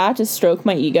to stroke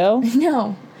my ego?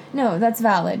 No, that's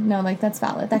valid. No, like that's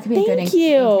valid. That could be a good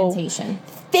incantation.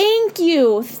 Thank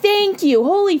you.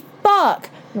 Holy fuck.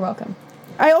 You're welcome.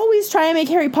 I always try and make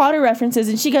Harry Potter references,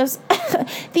 and she goes,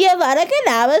 the Avada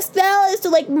Kedavra spell is to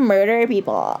like murder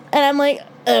people. And I'm like,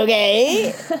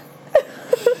 okay.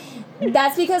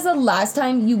 That's because the last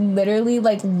time you literally,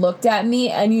 like, looked at me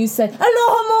and you said,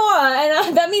 Aloha,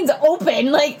 and that means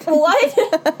open. Like, what?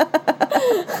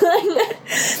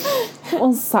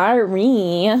 Well,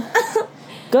 sorry.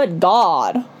 Good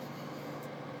God.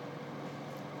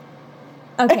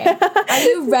 Okay. Are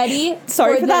you ready?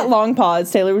 Sorry for that long pause.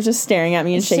 Taylor was just staring at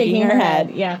me and shaking her head.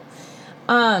 Yeah.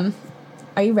 Are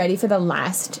you ready for the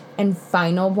last and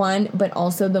final one, but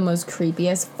also the most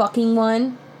creepiest fucking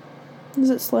one? Is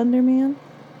it Slender Man?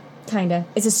 Kinda.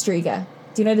 It's a Striga.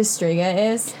 Do you know what a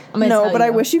Striga is? No, but I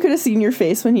wish you could have seen your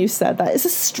face when you said that. It's a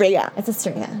Striga. It's a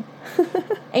Striga. Are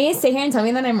you gonna sit here and tell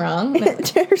me that I'm wrong? No.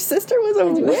 Her sister was a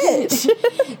witch.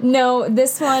 No,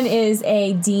 this one is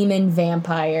a demon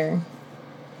vampire.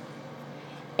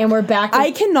 And we're back.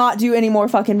 I cannot do any more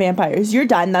fucking vampires. You're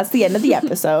done. That's the end of the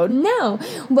episode. No.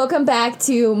 Welcome back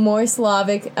to more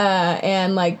Slavic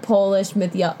and like Polish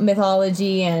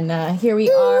mythology. And here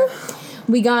we are.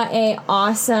 We got a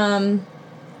awesome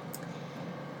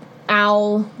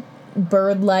owl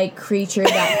bird-like creature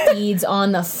that feeds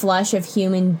on the flesh of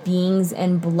human beings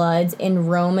and bloods in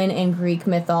Roman and Greek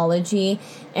mythology,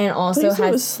 and also has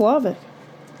it was Slavic.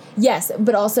 Yes,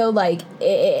 but also like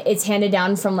it's handed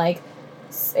down from like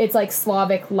it's like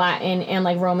Slavic, Latin, and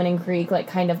like Roman and Greek, like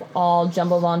kind of all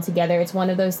jumbled on together. It's one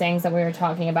of those things that we were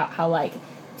talking about. How like,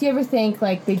 do you ever think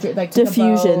like they like took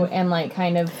diffusion a bow and like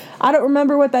kind of? I don't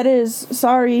remember what that is.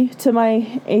 Sorry to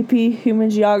my AP Human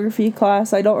Geography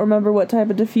class. I don't remember what type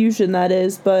of diffusion that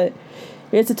is, but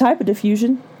it's a type of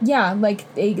diffusion. Yeah, like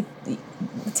it's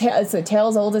a tale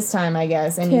as old as time, I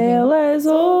guess. And tale as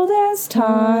old as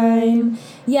time.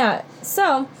 Yeah.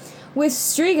 So with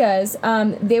Strigas,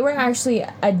 they were actually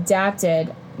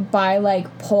adapted by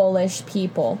like Polish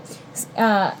people.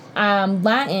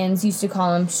 Latins used to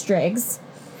call them strigs.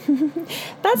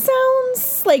 That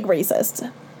sounds like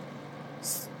racist.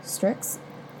 Strix?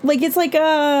 Like it's like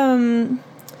not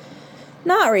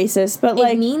racist, but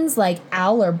like it means like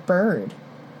owl or bird.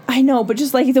 I know, but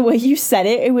just like the way you said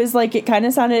it, it was like it kind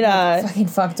of sounded fucking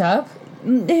fucked up.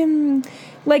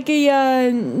 Like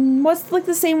a, what's, like,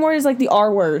 the same word as, like, the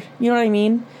R word? You know what I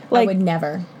mean? Like, I would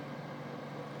never.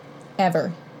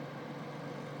 Ever.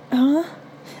 huh?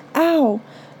 Ow.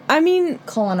 I mean...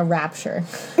 Call on a rapture.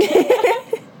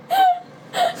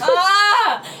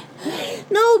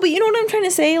 No, but you know what I'm trying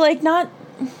to say? Like, not...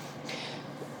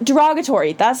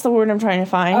 derogatory. That's the word I'm trying to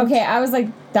find. Okay, I was like,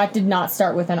 that did not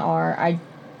start with an R. I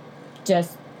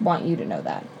just want you to know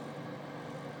that.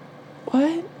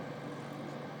 What?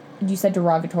 You said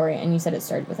derogatory, and you said it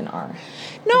started with an R.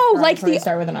 No, like the...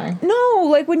 start with an R. No,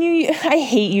 like when you... I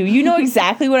hate you. You know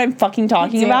exactly what I'm fucking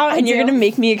talking about, and you're going to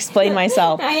make me explain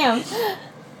myself. I am.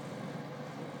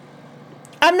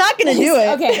 I'm not going to do it.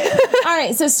 Okay. All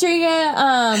right, so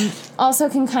Striga also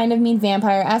can kind of mean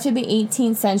vampire. After the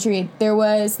 18th century, there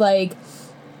was, like,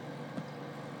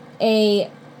 a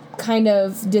kind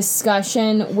of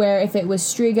discussion where if it was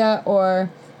Striga or...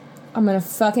 I'm going to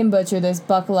fucking butcher this.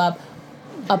 Buckle up.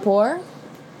 A poor?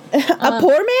 A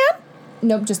poor man?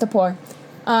 Nope, just a poor.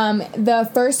 The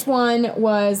first one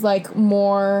was, like,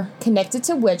 more connected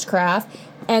to witchcraft.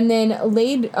 And then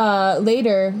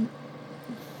later...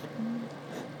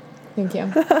 Thank you.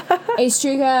 A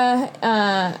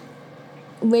Striga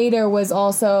later was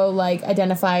also, like,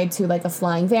 identified to, like, a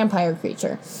flying vampire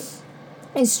creature.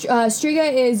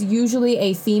 Striga is usually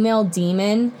a female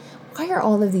demon. Why are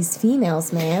all of these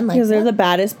females, man? Like, because they're the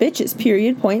baddest bitches,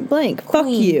 period, point blank. Queen.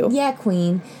 Fuck you. Yeah,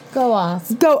 queen. Go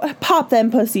off. Go, pop them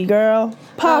pussy, girl.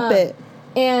 Pop it.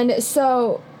 And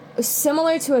so,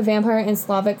 similar to a vampire in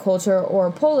Slavic culture or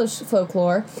Polish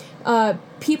folklore,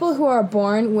 people who are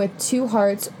born with 2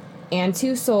 hearts and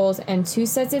 2 souls and 2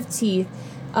 sets of teeth,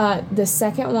 the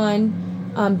second one,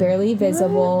 barely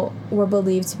visible, were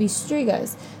believed to be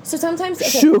Strigas. So sometimes...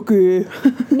 Okay.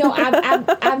 No,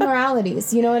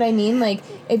 abnormalities. You know what I mean? Like,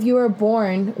 if you were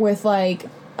born with, like...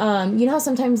 you know how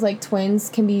sometimes, like, twins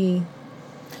can be...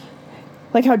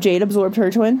 Like how Jade absorbed her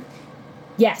twin?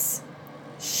 Yes.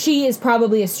 She is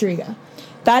probably a Striga.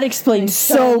 That explains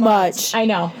so much. I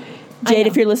know. Jade,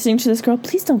 if you're listening to this, girl,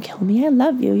 please don't kill me. I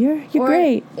love you. You're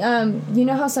great. You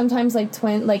know how sometimes, like,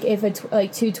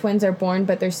 if 2 twins are born,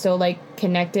 but they're still, like,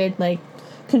 connected, like...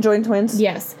 Conjoined twins?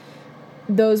 Yes.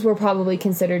 Those were probably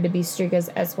considered to be Strigas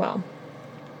as well.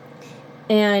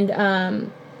 And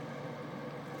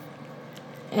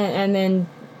then,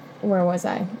 where was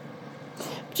I?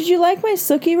 Did you like my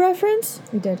Sookie reference?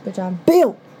 You did. Good job.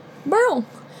 Bill!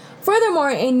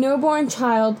 Furthermore, a newborn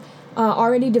child...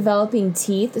 already developing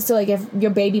teeth, so, like, if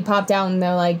your baby popped out and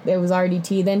they're, like, it was already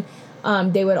teething,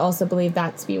 they would also believe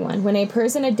that to be one. When a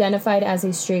person identified as a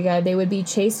Striga, they would be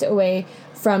chased away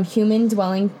from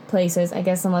human-dwelling places, I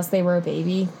guess unless they were a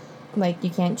baby. Like,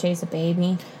 you can't chase a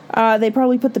baby. They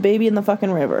probably put the baby in the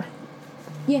fucking river.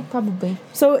 Yeah, probably.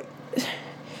 So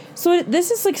this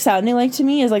is, like, sounding like to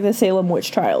me is, like, the Salem witch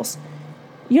trials.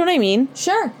 You know what I mean?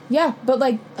 Sure, yeah, but,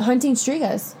 like, hunting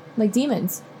Strigas, like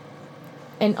demons.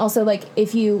 And also, like,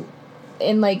 if you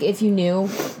knew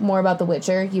more about The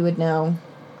Witcher, you would know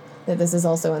that this is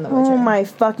also in The Witcher. Oh my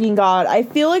fucking god. I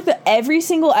feel like that every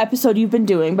single episode you've been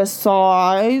doing,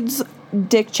 besides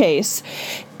Dick Chase,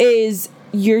 is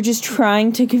you're just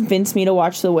trying to convince me to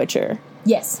watch The Witcher.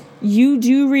 Yes. You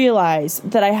do realize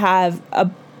that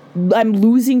I'm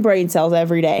losing brain cells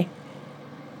every day.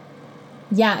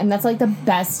 Yeah, and that's, like, the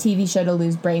best TV show to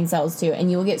lose brain cells to. And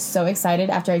you will get so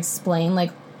excited after I explain, like,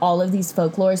 all of these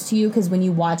folklores to you, because when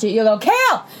you watch it, you'll go,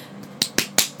 Kale!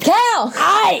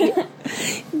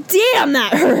 Damn,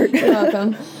 that hurt. You're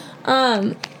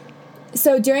welcome.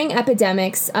 So during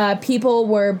epidemics, people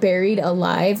were buried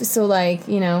alive. So, like,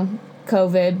 you know,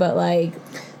 COVID, but, like...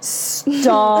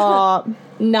 Stop.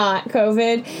 Not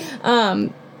COVID.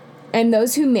 And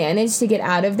those who managed to get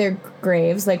out of their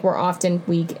graves, like, were often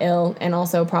weak, ill, and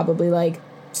also probably, like,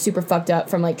 super fucked up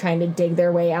from, like, trying to dig their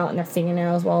way out and their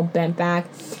fingernails were all bent back.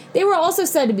 They were also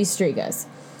said to be Strigas.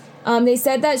 They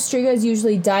said that Strigas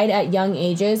usually died at young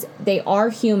ages. They are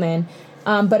human,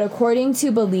 but according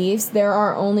to beliefs, there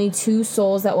are only 2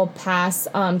 souls that will pass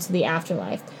to the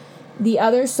afterlife. The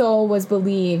other soul was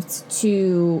believed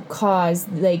to cause,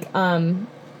 like,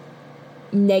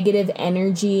 negative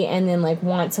energy and then, like,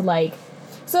 want to, like...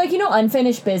 So, like, you know,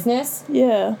 unfinished business?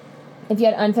 Yeah. If you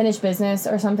had unfinished business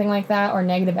or something like that, or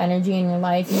negative energy in your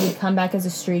life, you would come back as a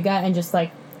Striga and just,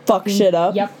 like... Fuck shit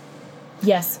up. Yep.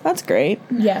 Yes. That's great.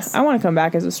 Yes. I want to come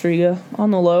back as a Striga,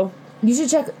 on the low. You should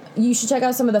check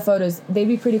out some of the photos. They'd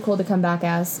be pretty cool to come back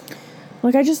as.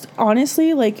 Like, I just,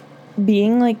 honestly, like,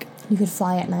 being, like... You could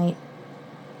fly at night.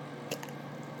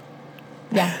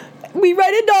 Yeah. We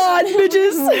ride at dawn,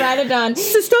 bitches. We ride at dawn.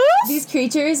 Sisters? These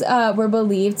creatures were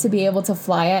believed to be able to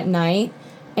fly at night.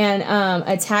 and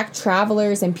attacked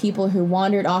travelers and people who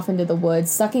wandered off into the woods,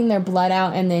 sucking their blood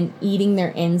out and then eating their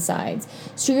insides.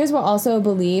 Strigas were also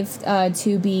believed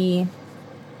to be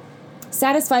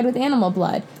satisfied with animal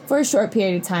blood for a short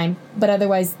period of time, but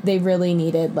otherwise they really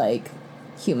needed, like,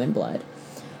 human blood.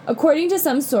 According to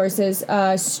some sources,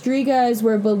 Strigas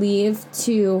were believed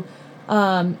to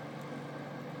not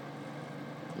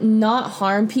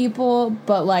harm people,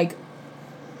 but, like,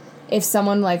 if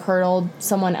someone, like, hurtled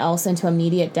someone else into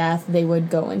immediate death, they would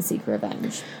go and seek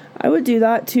revenge. I would do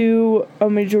that to a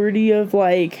majority of,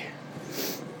 like...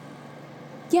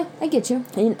 Yeah, I get you.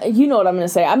 You know what I'm going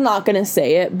to say. I'm not going to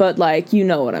say it, but, like, you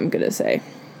know what I'm going to say.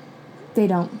 They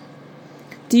don't.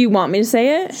 Do you want me to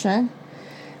say it? Sure.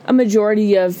 A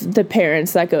majority of the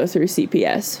parents that go through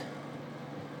CPS.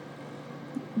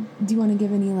 Do you want to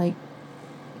give any, like,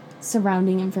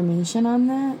 surrounding information on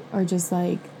that? Or just,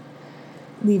 like,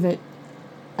 leave it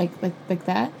like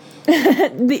that?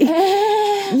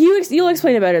 You'll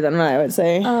explain it better than I would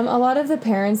say. A lot of the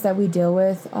parents that we deal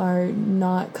with are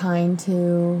not kind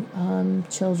to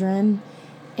children,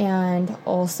 and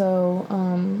also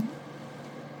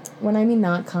when I mean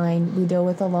not kind, we deal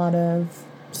with a lot of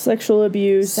sexual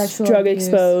abuse, drug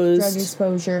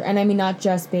exposure, and I mean not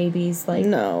just babies, like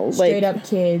straight up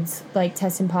kids, like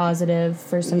testing positive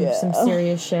for some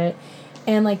serious shit,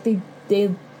 and like they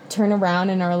turn around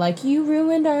and are like, you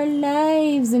ruined our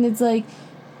lives, and it's like,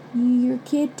 your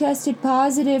kid tested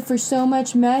positive for so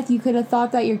much meth, you could have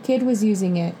thought that your kid was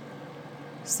using it.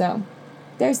 So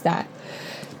there's that.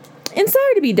 And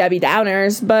sorry to be Debbie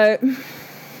Downers, but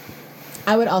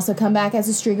I would also come back as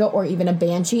a Striga or even a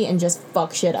Banshee and just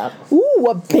fuck shit up. Ooh,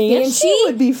 a Banshee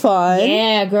would be fun.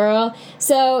 Yeah, girl.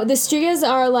 So the Strigas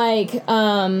are like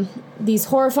these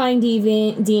horrifying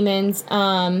demons,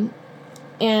 and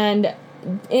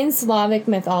in Slavic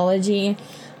mythology,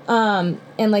 and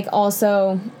like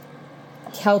also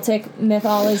Celtic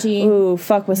mythology. Ooh,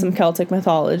 fuck with some Celtic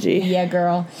mythology. Yeah,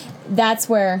 girl. That's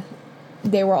where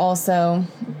they were also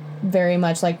very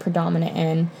much like predominant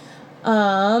in.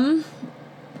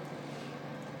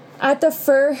 At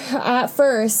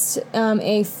first,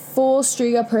 a full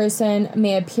Striga person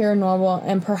may appear normal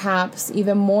and perhaps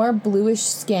even more bluish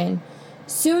skin.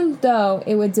 Soon, though,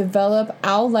 it would develop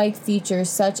owl-like features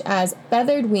such as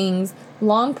feathered wings,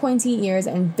 long pointy ears,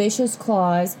 and vicious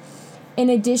claws, in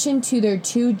addition to their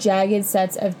 2 jagged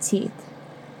sets of teeth.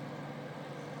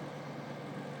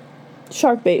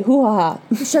 Shark bait, hoo-ha-ha.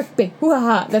 Shark bait,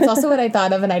 hoo-ha-ha. That's also what I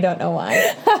thought of, and I don't know why.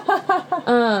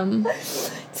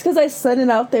 It's because I sent it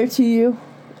out there to you.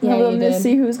 Yeah, I'm you going to did.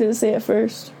 see who's going to say it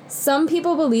first. Some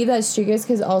people believe that Strigas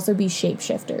could also be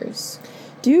shapeshifters.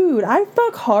 Dude, I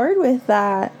fuck hard with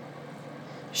that.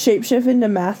 Shapeshift into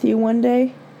Matthew one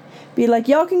day. Be like,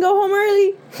 y'all can go home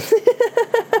early.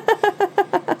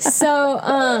 So,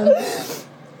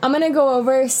 I'm going to go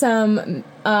over some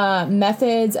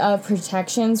methods of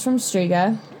protections from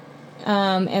Striga.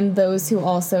 And those who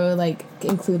also, like,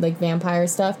 include, like, vampire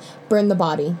stuff. Burn the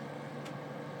body.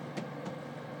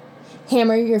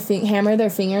 Hammer their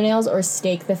fingernails or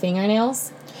stake the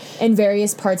fingernails in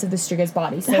various parts of the Striga's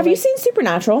body. So, Have you seen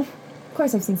Supernatural? Of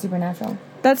course I've seen Supernatural.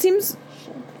 That seems...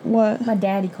 What? My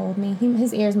daddy called me.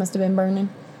 His ears must have been burning.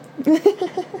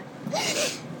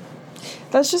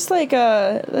 That's just like,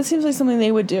 that seems like something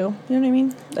they would do. You know what I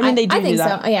mean? I mean, they do I think do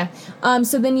that. so, yeah.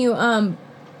 So then you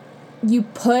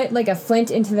put, like, a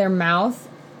flint into their mouth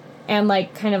and,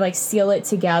 like, kind of, like, seal it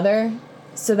together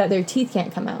so that their teeth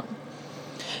can't come out.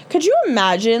 Could you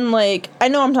imagine, like, I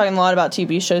know I'm talking a lot about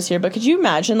TV shows here, but could you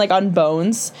imagine, like, on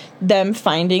Bones, them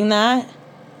finding that?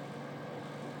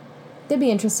 That'd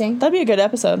be interesting. That'd be a good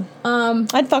episode.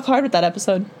 I'd fuck hard with that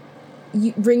episode.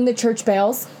 You ring the church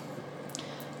bells.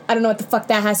 I don't know what the fuck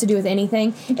that has to do with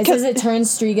anything. It says it turns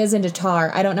Strigas into tar.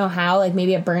 I don't know how. Like,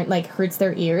 maybe it hurts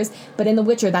their ears. But in The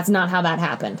Witcher, that's not how that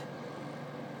happened.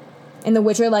 In The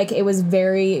Witcher, like, it was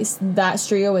that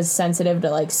Striga was sensitive to,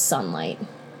 like, sunlight.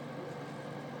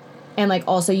 And, like,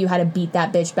 also you had to beat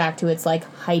that bitch back to its, like,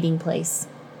 hiding place.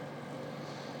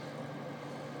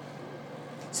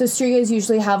 So Strigas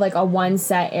usually have, like, a one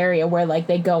set area where, like,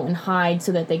 they go and hide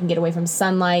so that they can get away from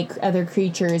sunlight, other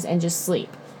creatures, and just sleep.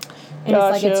 And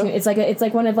Gotcha. it's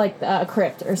like one of, like, a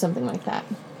crypt or something like that.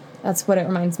 That's what it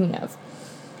reminds me of.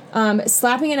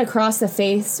 Slapping it across the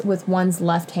face with one's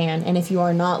left hand. And if you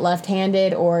are not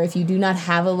left-handed or if you do not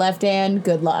have a left hand,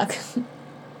 good luck.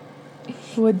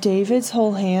 Would David's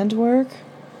whole hand work?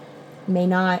 May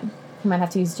not. You might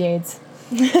have to use Jade's.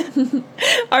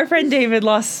 Our friend David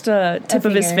lost tip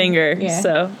of his finger, yeah.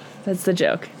 So that's the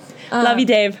joke. Love you,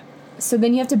 Dave. So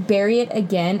then you have to bury it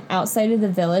again outside of the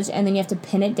village, and then you have to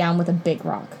pin it down with a big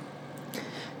rock.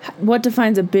 What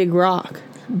defines a big rock?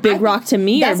 Big rock to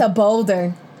me? That's a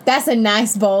boulder. That's a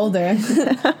nice boulder.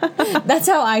 That's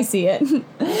how I see it.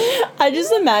 I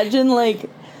just imagine, like...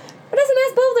 But that's a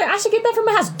nice boulder. I should get that from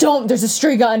my house. Don't. There's a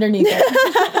striga underneath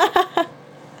it.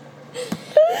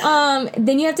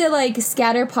 Then you have to, like,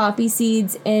 scatter poppy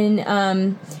seeds in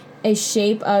a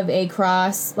shape of a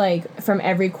cross, like, from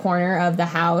every corner of the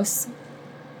house.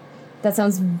 That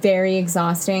sounds very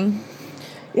exhausting.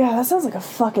 Yeah, that sounds like a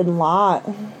fucking lot.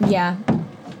 Yeah.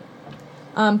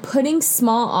 Putting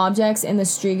small objects in the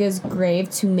striga's grave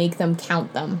to make them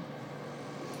count them.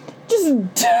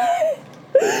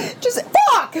 Just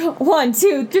fuck! 1,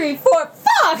 2, 3, 4,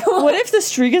 fuck! What if the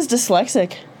striga's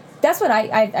dyslexic? That's what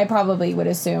I probably would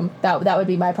assume. That would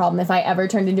be my problem. If I ever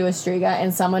turned into a striga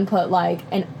and someone put, like,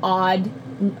 an odd,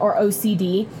 or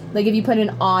OCD, like, if you put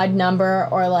an odd number,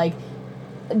 or, like,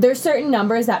 there's certain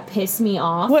numbers that piss me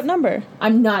off. What number?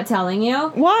 I'm not telling you.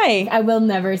 Why? I will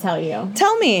never tell you.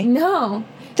 Tell me. No.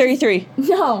 33.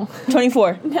 No.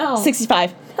 24. No.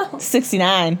 65. No.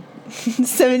 69.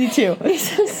 72. You're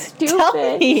so stupid.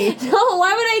 Tell me. No,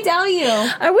 why would I tell you?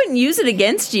 I wouldn't use it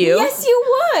against you. Yes, you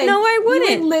would. No, I wouldn't.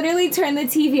 You would literally turn the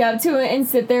TV up to it and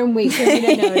sit there and wait for me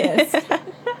to notice.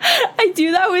 I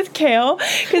do that with Kale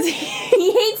because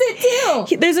He hates it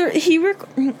too.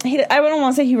 I don't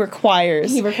want to say he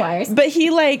requires. He requires. But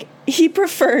he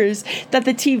prefers that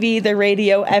the TV, the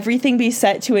radio, everything be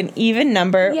set to an even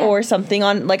number or something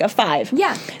on like a 5.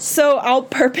 Yeah. So I'll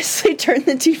purposely turn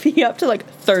the TV up to like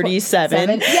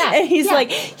 37. Yeah. And he's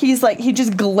like, he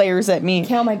just glares at me.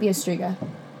 Kale might be a striga.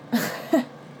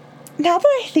 Now that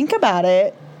I think about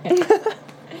it.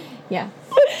 Yeah.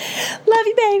 Love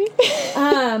you, baby.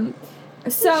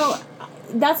 So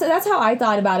that's how I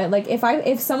thought about it. Like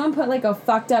if someone put like a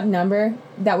fucked up number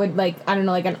that would, like, I don't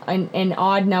know, like an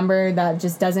odd number that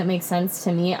just doesn't make sense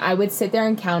to me, I would sit there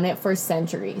and count it for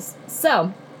centuries.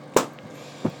 So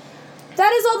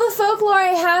that is all the folklore I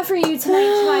have for you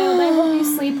tonight, child. I hope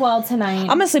you sleep well tonight. I'm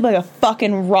gonna sleep like a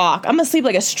fucking rock. I'm gonna sleep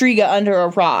like a striga under a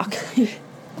rock.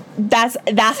 That's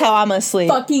how I'm gonna sleep.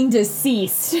 Fucking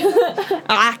deceased.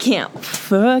 I can't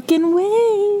fucking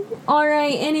wait.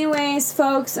 Alright, anyways,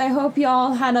 folks, I hope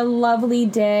y'all had a lovely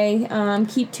day.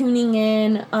 Keep tuning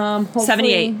in. Hopefully...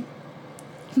 78.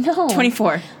 No.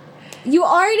 24. You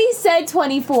already said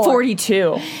 24.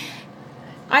 42.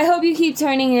 I hope you keep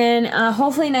turning in.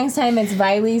 Hopefully next time it's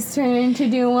Viley's turn to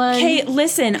do one. Hey,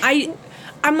 listen,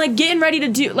 I'm like getting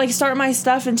ready to start my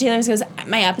stuff, and Taylor goes,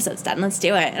 my episode's done, let's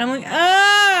do it. And I'm like,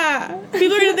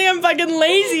 people are gonna think I'm fucking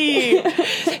lazy.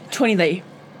 23.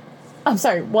 I'm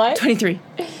sorry, what? 23.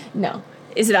 No.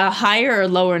 Is it a higher or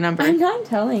lower number? I'm not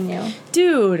telling you.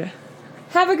 Dude.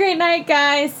 Have a great night,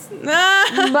 guys.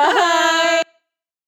 Bye.